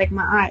 Like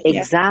my aunt.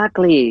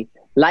 Exactly.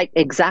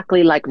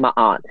 Exactly like my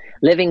aunt,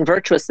 living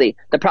virtuously.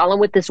 The problem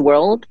with this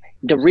world,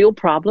 the real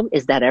problem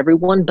is that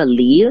everyone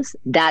believes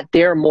that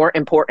they're more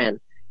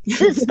important.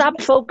 Stop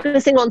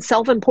focusing on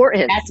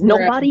self-importance.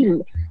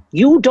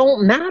 You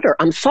don't matter.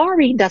 I'm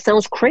sorry, that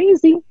sounds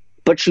crazy,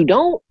 but you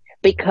don't,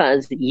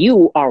 because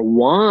you are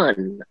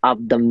one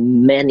of the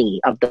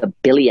many of the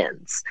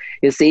billions,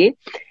 you see?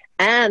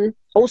 And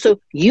also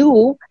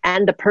you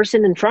and the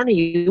person in front of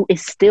you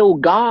is still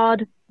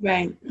God.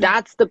 Right.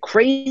 That's the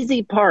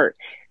crazy part.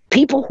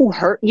 People who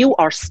hurt you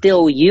are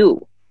still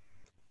you.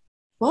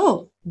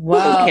 Whoa. People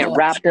can't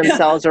wrap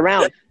themselves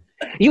around.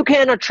 You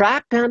can't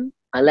attract them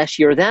unless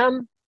you're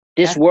them.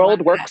 This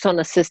world works on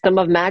a system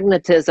of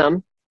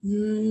magnetism.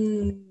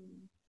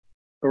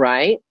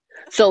 Right?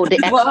 So the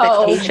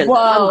expectation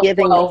I'm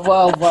giving.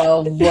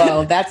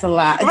 Whoa. That's a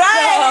lot.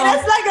 Right.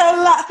 That's like a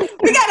lot.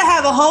 We got to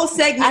have a whole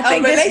segment of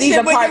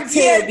relationship part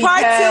two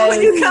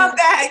when you come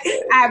back.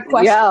 I have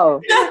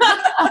questions.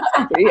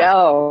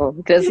 Yo,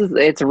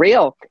 it's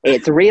real.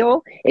 It's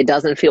real. It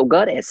doesn't feel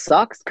good. It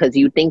sucks because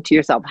you think to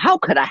yourself, how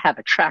could I have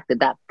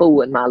attracted that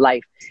fool in my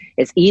life?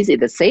 It's easy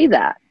to say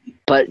that.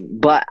 But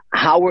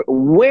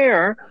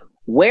where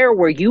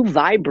were you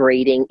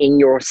vibrating in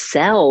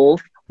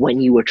yourself when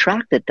you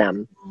attracted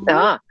them?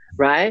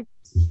 Right?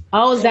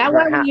 Oh, is that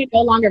why when you're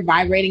no longer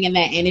vibrating in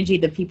that energy,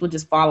 the people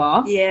just fall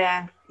off?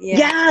 Yeah.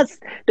 Yes.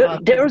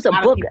 There was a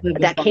book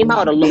that came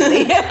out a little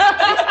bit.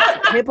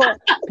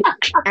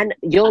 And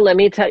let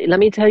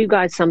me tell you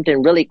guys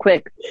something really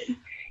quick.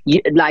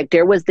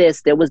 There was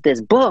this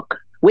book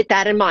with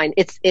that in mind.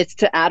 It's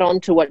to add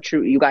on to what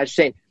you guys are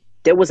saying.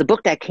 There was a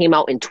book that came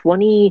out in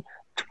 2012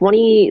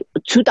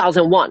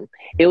 2001.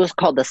 It was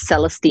called The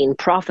Celestine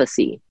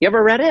Prophecy. You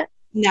ever read it?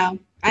 No,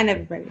 I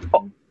never read it.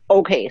 Oh,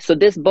 okay, so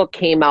this book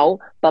came out,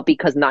 but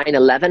because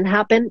 9/11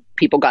 happened,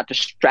 people got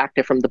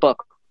distracted from the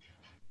book.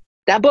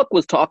 That book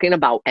was talking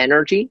about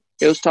energy.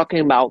 It was talking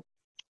about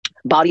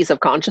bodies of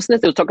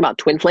consciousness. It was talking about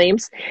twin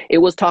flames. It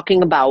was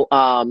talking about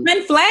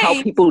twin flames.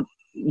 How people.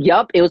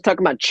 Yup, it was talking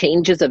about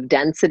changes of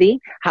density,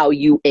 how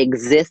you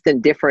exist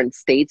in different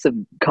states of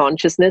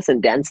consciousness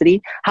and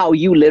density, how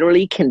you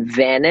literally can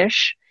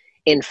vanish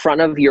in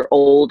front of your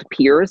old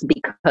peers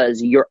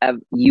because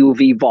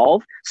you've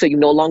evolved, so you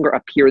no longer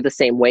appear the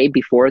same way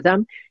before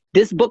them.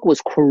 This book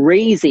was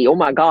crazy. Oh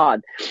my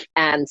God.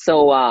 And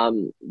so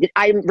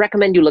I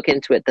recommend you look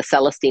into it, The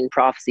Celestine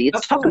Prophecy.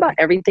 It's talking about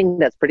everything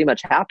that's pretty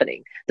much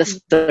happening.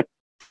 The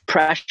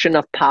suppression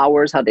of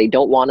powers, how they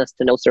don't want us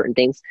to know certain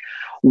things.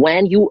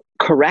 When you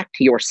correct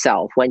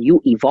yourself, when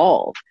you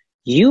evolve,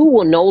 you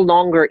will no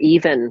longer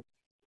even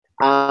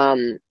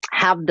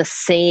have the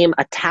same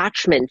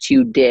attachments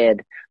you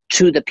did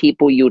to the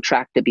people you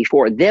attracted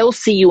before. They'll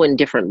see you in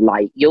different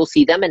light. You'll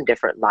see them in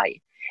different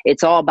light.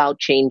 It's all about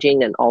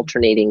changing and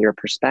alternating your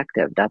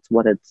perspective. That's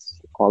what it's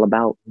all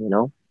about, you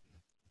know?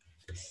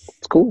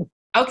 It's cool.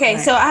 Okay,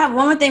 so I have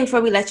one more thing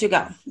before we let you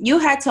go. You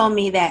had told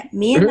me that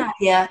me and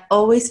Nadia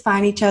always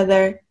find each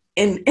other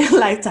in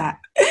lifetime.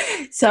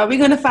 So are we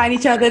going to find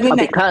each other in the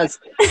next? Because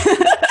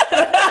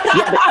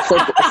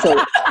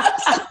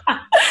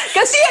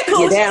because she had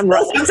cool. You're damn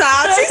right.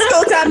 Sometimes she's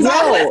cool times.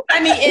 No,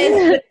 funny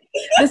is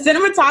the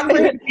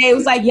cinematographer today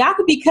was like, y'all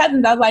could be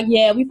cousins. I was like,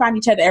 yeah, we find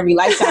each other every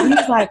lifetime. He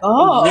was like,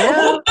 oh.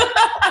 Yeah.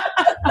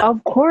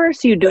 Of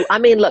course you do. I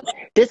mean, look,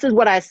 this is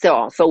what I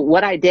saw. So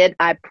what I did,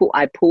 I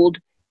pulled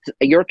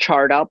your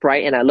chart up,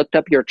 right? And I looked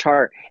up your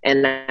chart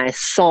and I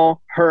saw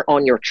her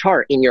on your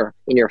chart in your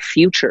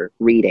future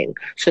reading.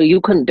 So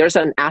there's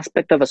an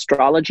aspect of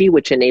astrology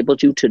which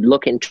enables you to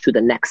look into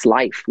the next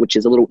life, which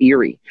is a little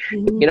eerie.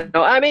 Mm-hmm. You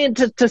know, I mean,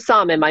 to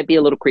some it might be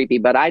a little creepy,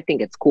 but I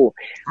think it's cool.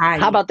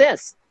 How about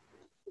this?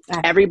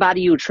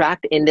 Everybody you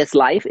attract in this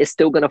life is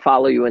still going to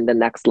follow you in the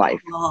next life.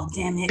 Oh,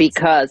 damn it.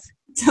 Because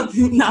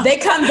they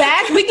come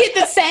back, we get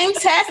the same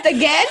test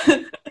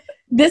again.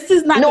 This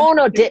is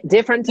not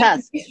different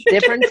tests,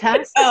 different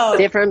tests,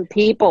 different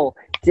people,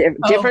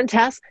 different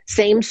tests,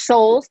 same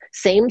souls,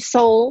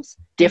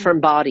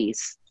 different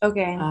bodies.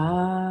 Okay.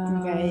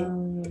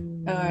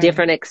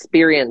 Different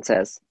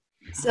experiences.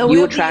 So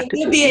you attract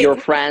your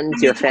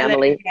friends, your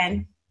family.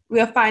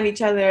 We'll find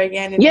each other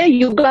again. Yeah,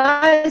 you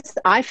guys.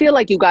 I feel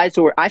like you guys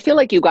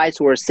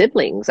were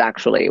siblings.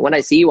 Actually, when I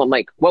see you, I'm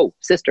like, whoa,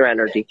 sister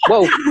energy.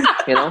 Whoa,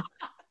 you know.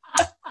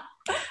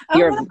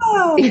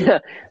 Yeah.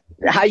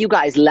 How you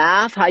guys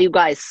laugh, how you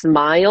guys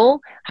smile,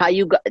 how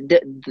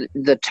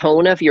the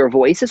tone of your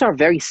voices are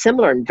very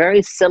similar and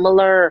very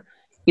similar,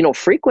 you know,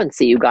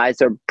 frequency you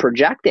guys are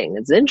projecting.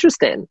 It's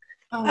interesting.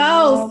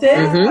 Oh, sis.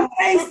 Mm-hmm.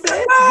 Hey,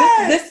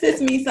 sis. This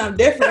is me something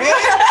different.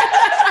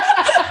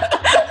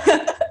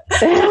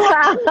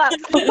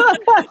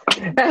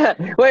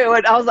 Wait,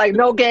 I was like,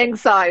 no gang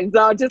signs.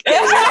 No, just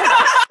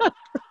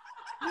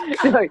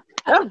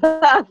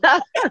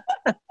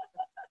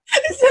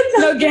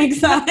no gang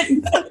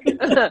signs.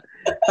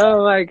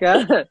 Oh my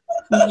God.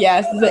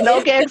 Yes.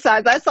 No gang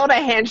signs. I saw the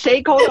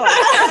handshake. Hold on.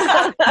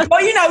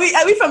 Well, you know,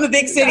 we from the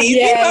big cities.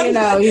 Yeah, you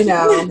know. You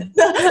know.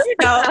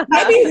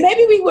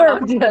 Maybe we were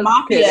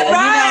mafia.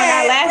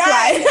 Right. Last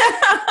life.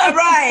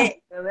 Right.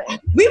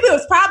 We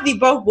was probably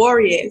both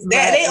warriors.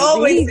 They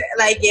always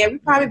we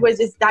probably was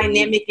just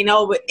dynamic, you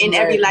know, in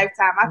every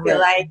lifetime. I feel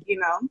like, you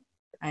know.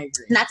 I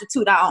agree. Not to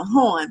toot our own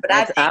horn, but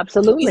I think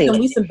absolutely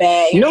we some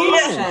bad. No.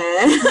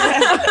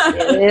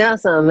 Yeah,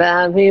 some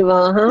bad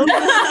people. Huh?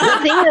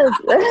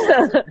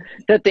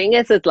 The thing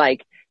is, it's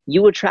like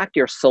you attract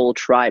your soul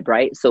tribe,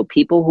 right? So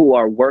people who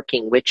are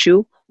working with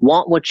you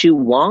want what you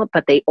want,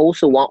 but they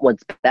also want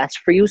what's best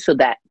for you, so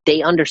that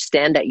they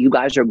understand that you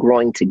guys are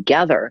growing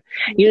together.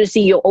 You see,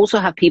 you'll also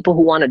have people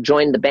who want to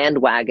join the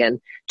bandwagon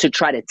to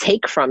try to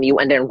take from you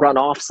and then run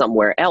off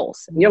somewhere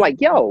else. And you're like,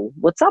 yo,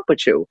 what's up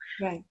with you?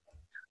 Right.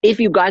 If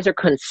you guys are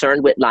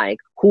concerned with like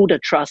who to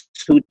trust,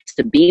 who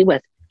to be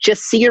with,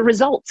 just see your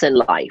results in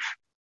life.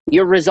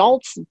 Your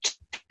results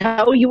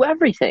tell you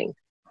everything.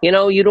 You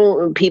know,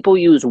 people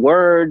use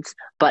words,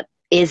 but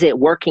is it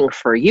working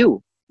for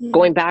you? Mm-hmm.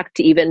 Going back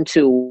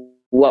to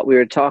what we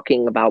were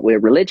talking about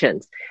with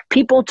religions,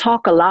 people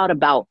talk a lot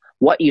about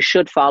what you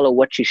should follow,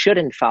 what you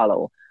shouldn't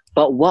follow,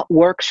 but what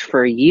works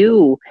for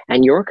you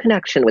and your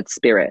connection with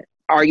spirit?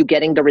 Are you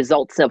getting the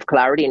results of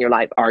clarity in your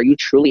life? Are you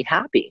truly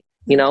happy?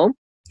 You know?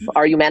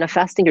 Are you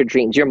manifesting your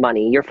dreams, your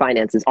money, your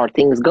finances? Are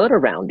things good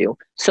around you?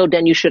 So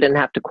then you shouldn't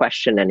have to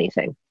question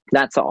anything.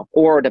 That's all.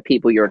 Or the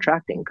people you're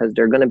attracting, because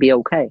they're going to be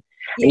okay.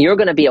 Yeah. And you're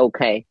going to be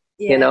okay,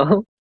 you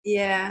know?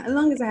 Yeah, as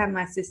long as I have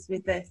my sister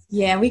with us.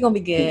 Yeah, we're going to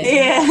be good.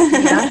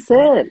 Yeah.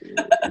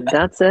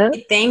 That's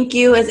it. Thank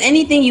you. Is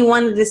anything you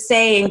wanted to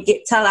say and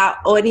tell our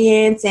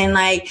audience? And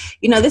like,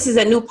 you know, this is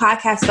a new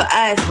podcast for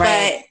us,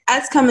 right. But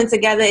us coming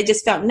together, it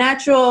just felt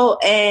natural.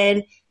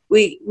 And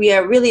we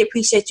really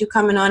appreciate you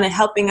coming on and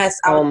helping us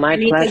out. Oh, my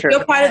pleasure.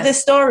 You're part of the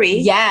story.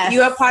 Yes.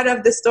 You are part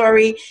of the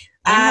story.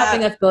 And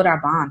helping us build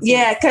our bonds.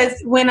 Yeah, because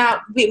when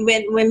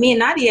me and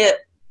Nadia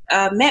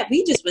met,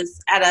 we just was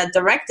at a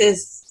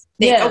director's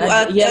thing.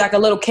 Like a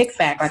little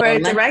kickback. Like for a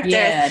director.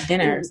 Yeah,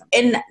 dinner.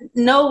 And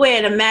nowhere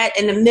in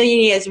a million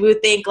years we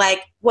would think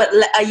like,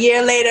 a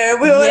year later,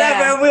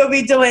 we'll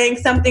be doing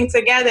something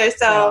together.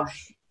 So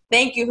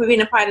thank you for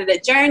being a part of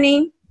the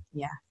journey.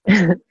 Yeah.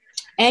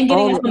 And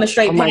getting us on the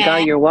straight path. Oh my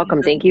God, you're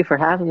welcome. Thank you for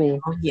having me.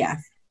 Yeah.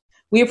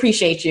 We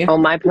appreciate you. Oh,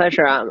 my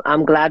pleasure.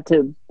 I'm glad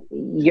to.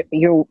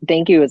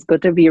 Thank you. It's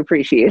good to be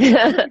appreciated.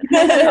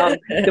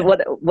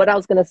 What I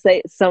was going to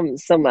say,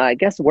 some I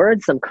guess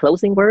words, some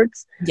closing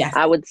words. Yes.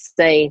 I would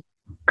say,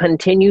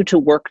 continue to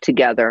work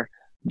together.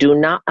 Do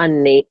not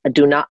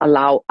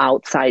allow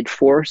outside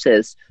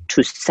forces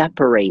to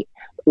separate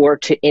or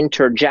to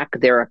interject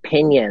their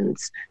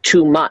opinions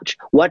too much.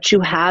 What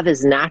you have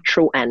is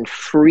natural and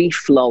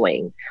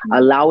free-flowing. Mm-hmm.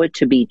 Allow it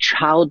to be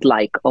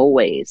childlike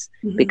always,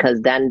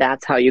 because then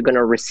that's how you're going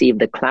to receive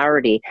the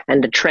clarity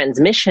and the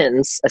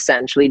transmissions,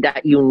 essentially,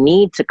 that you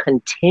need to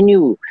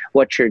continue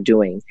what you're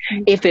doing.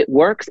 Mm-hmm. If it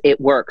works,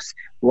 it works.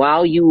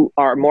 While you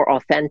are more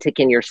authentic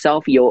in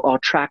yourself, you'll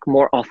attract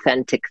more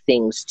authentic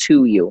things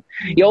to you.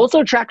 Mm-hmm. You also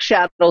attract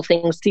shadow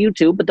things to you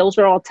too, but those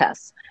are all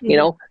tests. Mm-hmm. You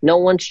know, no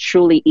one's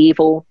truly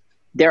evil.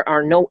 There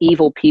are no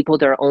evil people.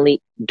 There are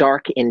only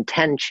dark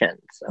intentions.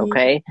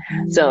 Okay.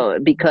 Mm-hmm. So,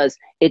 because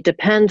it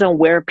depends on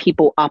where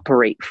people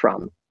operate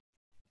from.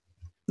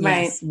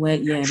 Right.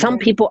 Yes. Some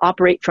people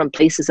operate from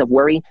places of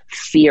worry,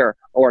 fear,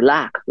 or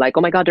lack. Like,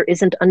 oh my God, there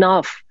isn't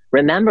enough.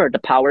 Remember, the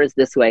power is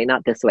this way,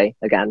 not this way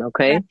again.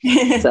 Okay.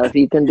 So if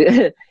you can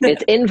do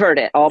it's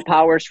inverted, all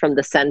powers from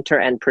the center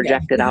and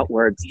projected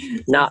outwards,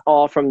 not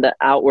all from the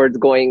outwards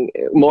going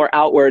more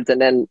outwards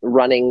and then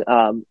running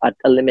a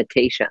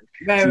limitation.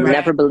 Right, so right.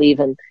 Never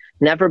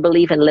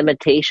believe in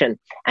limitation,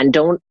 and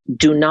do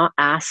not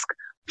ask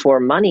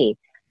for money.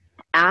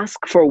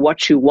 Ask for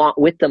what you want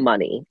with the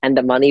money, and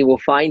the money will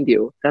find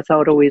you. That's how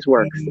it always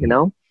works, you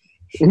know?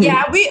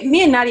 Yeah,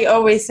 me and Nadia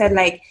always said,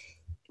 like,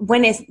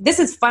 this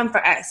is fun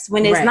for us.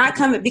 When it's not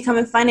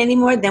becoming fun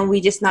anymore, then we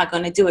just not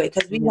going to do it,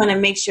 because we want to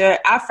make sure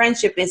our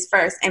friendship is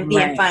first and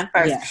being fun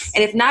first. Yes.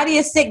 And if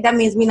Nadia is sick, that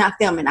means we're not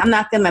filming. I'm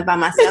not filming by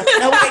myself.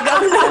 No way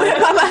going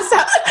by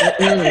myself.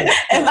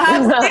 If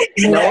I'm sick,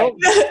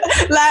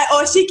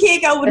 or she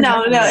can't go.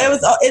 No.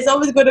 It's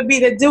always going to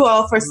be the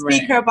duo for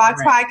Speaker Box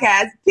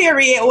Podcast.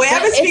 Period.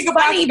 Wherever Speaker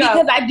Box goes.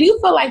 Because I do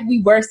feel like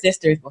we were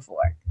sisters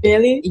before.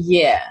 Really?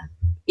 Yeah.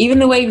 Even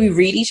the way we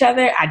read each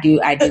other, I do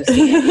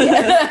see it.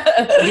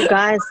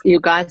 Yeah.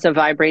 You guys are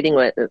vibrating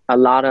with a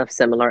lot of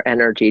similar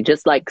energy.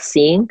 Just like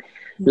seeing,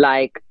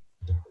 like,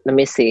 let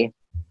me see.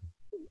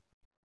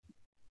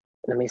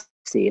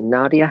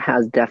 Nadia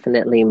has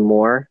definitely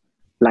more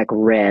like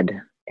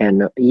red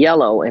and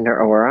yellow in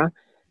her aura.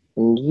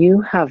 And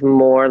you have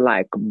more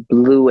like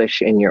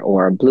bluish in your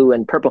aura, blue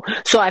and purple.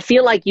 So I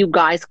feel like you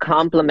guys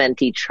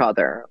complement each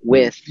other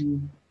with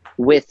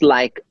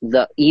like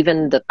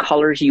even the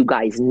colors you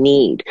guys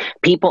need.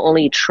 People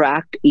only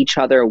attract each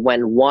other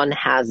when one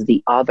has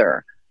the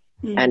other,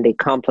 and they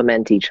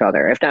complement each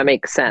other, if that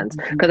makes sense.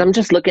 Because I'm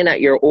just looking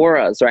at your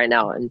auras right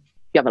now, and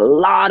you have a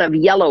lot of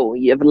yellow,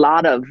 you have a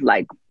lot of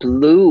like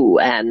blue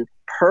and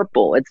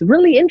purple. It's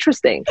really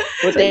interesting.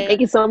 Well,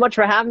 thank you so much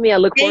for having me. I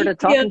look forward to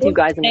talking to you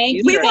guys in the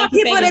future. We want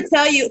people to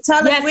tell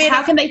us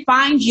how can they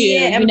find you?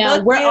 You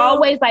know, we're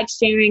always like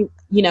sharing,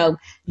 you know,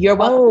 your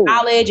wealth of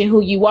knowledge and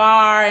who you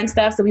are and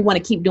stuff. So we want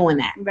to keep doing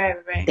that. Right.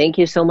 Thank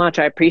you so much.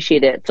 I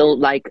appreciate it. So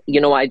like,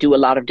 you know, I do a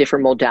lot of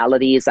different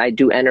modalities. I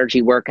do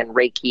energy work and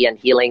Reiki and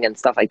healing and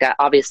stuff like that.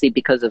 Obviously,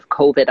 because of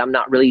COVID, I'm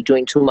not really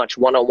doing too much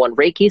one-on-one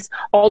Reikis.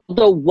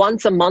 Although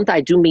once a month,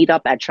 I do meet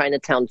up at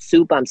Chinatown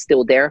Soup. I'm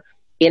still there.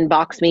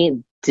 Inbox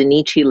me,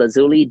 Dainichi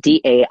Lazuli,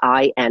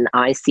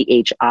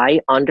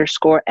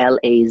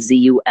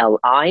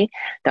 DAINICHI_LAZULI.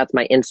 That's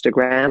my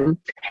Instagram.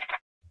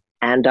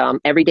 And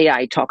every day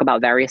I talk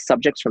about various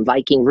subjects from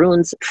Viking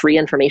runes, free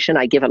information.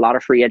 I give a lot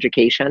of free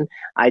education.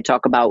 I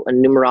talk about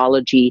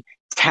numerology,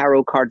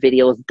 tarot card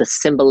videos, the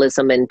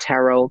symbolism in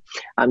tarot.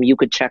 You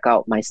could check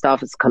out my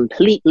stuff. It's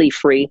completely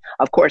free.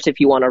 Of course, if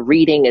you want a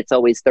reading, it's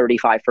always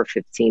 $35 for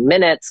 15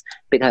 minutes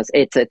because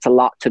it's a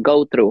lot to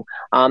go through.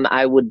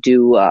 I would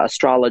do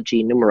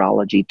astrology,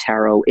 numerology,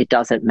 tarot. It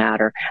doesn't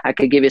matter. I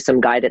could give you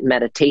some guided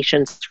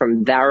meditations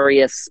from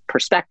various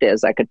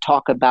perspectives. I could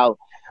talk about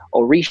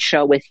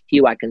Orisha with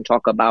you. I can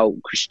talk about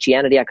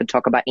Christianity. I could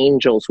talk about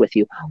angels with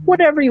you.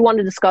 Whatever you want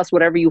to discuss,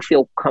 whatever you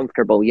feel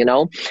comfortable, you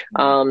know.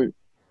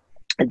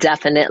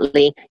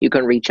 Definitely, you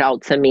can reach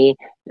out to me.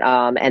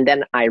 And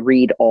then I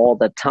read all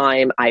the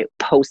time. I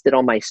post it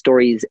on my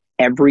stories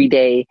every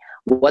day.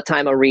 What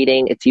time I'm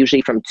reading? It's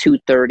usually from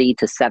 2:30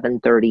 to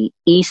 7:30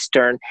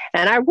 Eastern.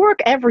 And I work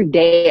every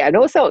day. I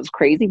know it sounds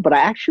crazy, but I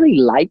actually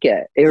like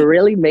it. It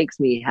really makes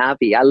me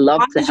happy. I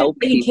love to help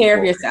people. Take care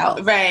of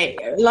yourself. Right.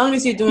 As long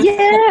as you're doing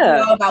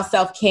it's all about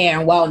self-care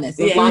and wellness.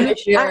 As long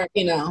as you're,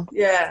 you know.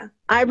 Yeah.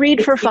 I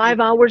read for 5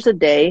 hours a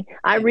day.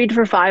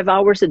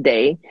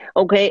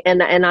 Okay.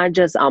 And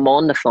I'm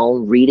on the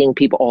phone reading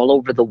people all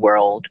over the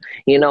world,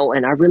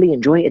 and I really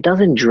enjoy it. It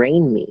doesn't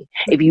drain me.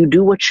 If you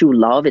do what you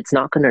love, it's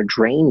not going to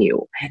drain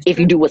you. If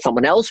you do what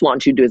someone else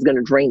wants you to do, it's going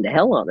to drain the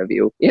hell out of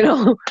you,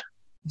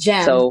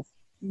 Gem. So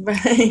right.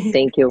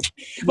 Thank you.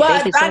 Well,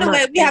 Thank you by so the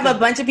way, much. we have a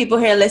bunch of people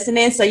here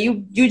listening. So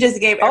you just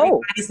gave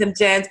everybody some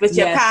gems with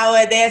your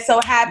power. They're so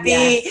happy.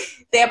 Yes.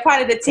 They're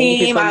part of the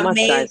team, so our much,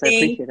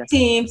 amazing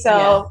team.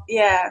 So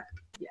yeah.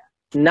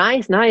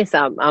 Nice.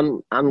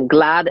 I'm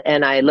glad,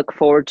 and I look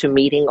forward to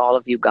meeting all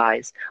of you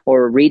guys,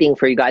 or reading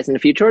for you guys in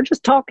the future, or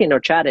just talking or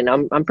chatting.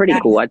 I'm pretty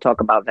cool. I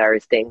talk about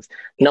various things.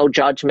 No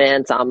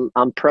judgments. I'm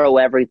pro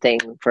everything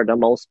for the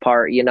most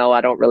part.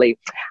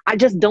 I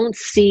just don't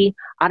see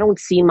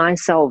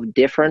myself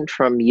different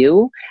from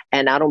you,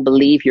 and I don't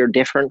believe you're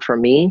different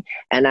from me,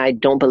 and I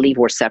don't believe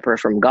we're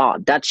separate from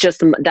God. That's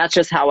just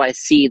how I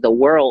see the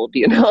world.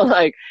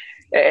 Like.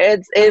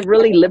 It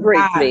really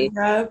liberates me.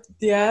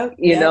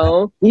 You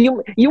know,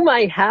 you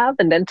might have,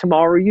 and then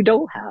tomorrow you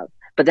don't have.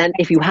 But then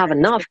if you have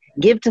enough,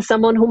 give to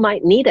someone who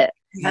might need it.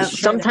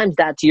 Sometimes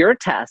that's your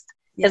test.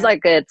 Yeah.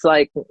 It's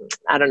like,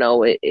 I don't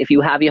know, if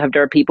you have,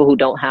 there are people who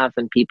don't have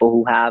and people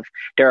who have.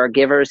 There are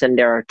givers and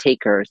there are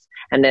takers.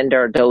 And then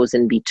there are those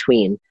in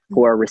between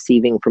who are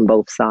receiving from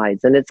both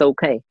sides. And it's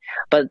okay.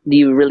 But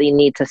you really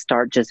need to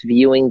start just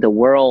viewing the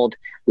world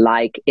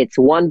like it's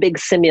one big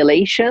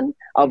simulation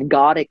of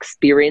God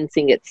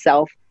experiencing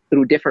itself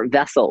through different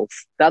vessels.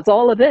 That's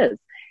all it is.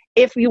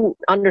 If you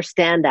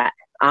understand that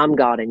I'm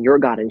God and you're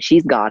God and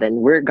she's God and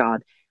we're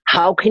God,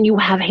 how can you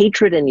have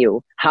hatred in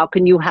you? How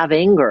can you have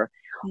anger?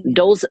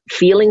 Those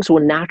feelings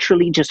will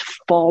naturally just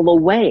fall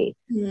away.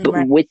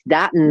 But with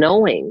that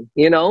knowing,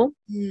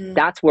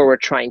 that's where we're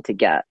trying to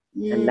get.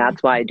 And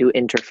that's why I do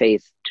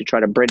interfaith, to try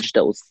to bridge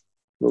those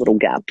little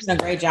gaps.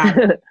 That's a great job.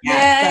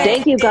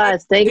 Thank you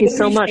guys. Thank you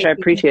so much. I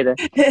appreciate it.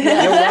 You're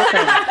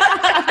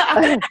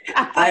welcome.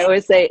 I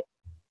always say,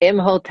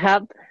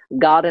 Imhotep,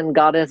 God and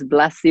Goddess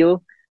bless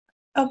you.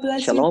 Oh,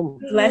 bless Shalom.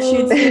 you. Bless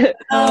you too.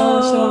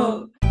 Oh, shalom.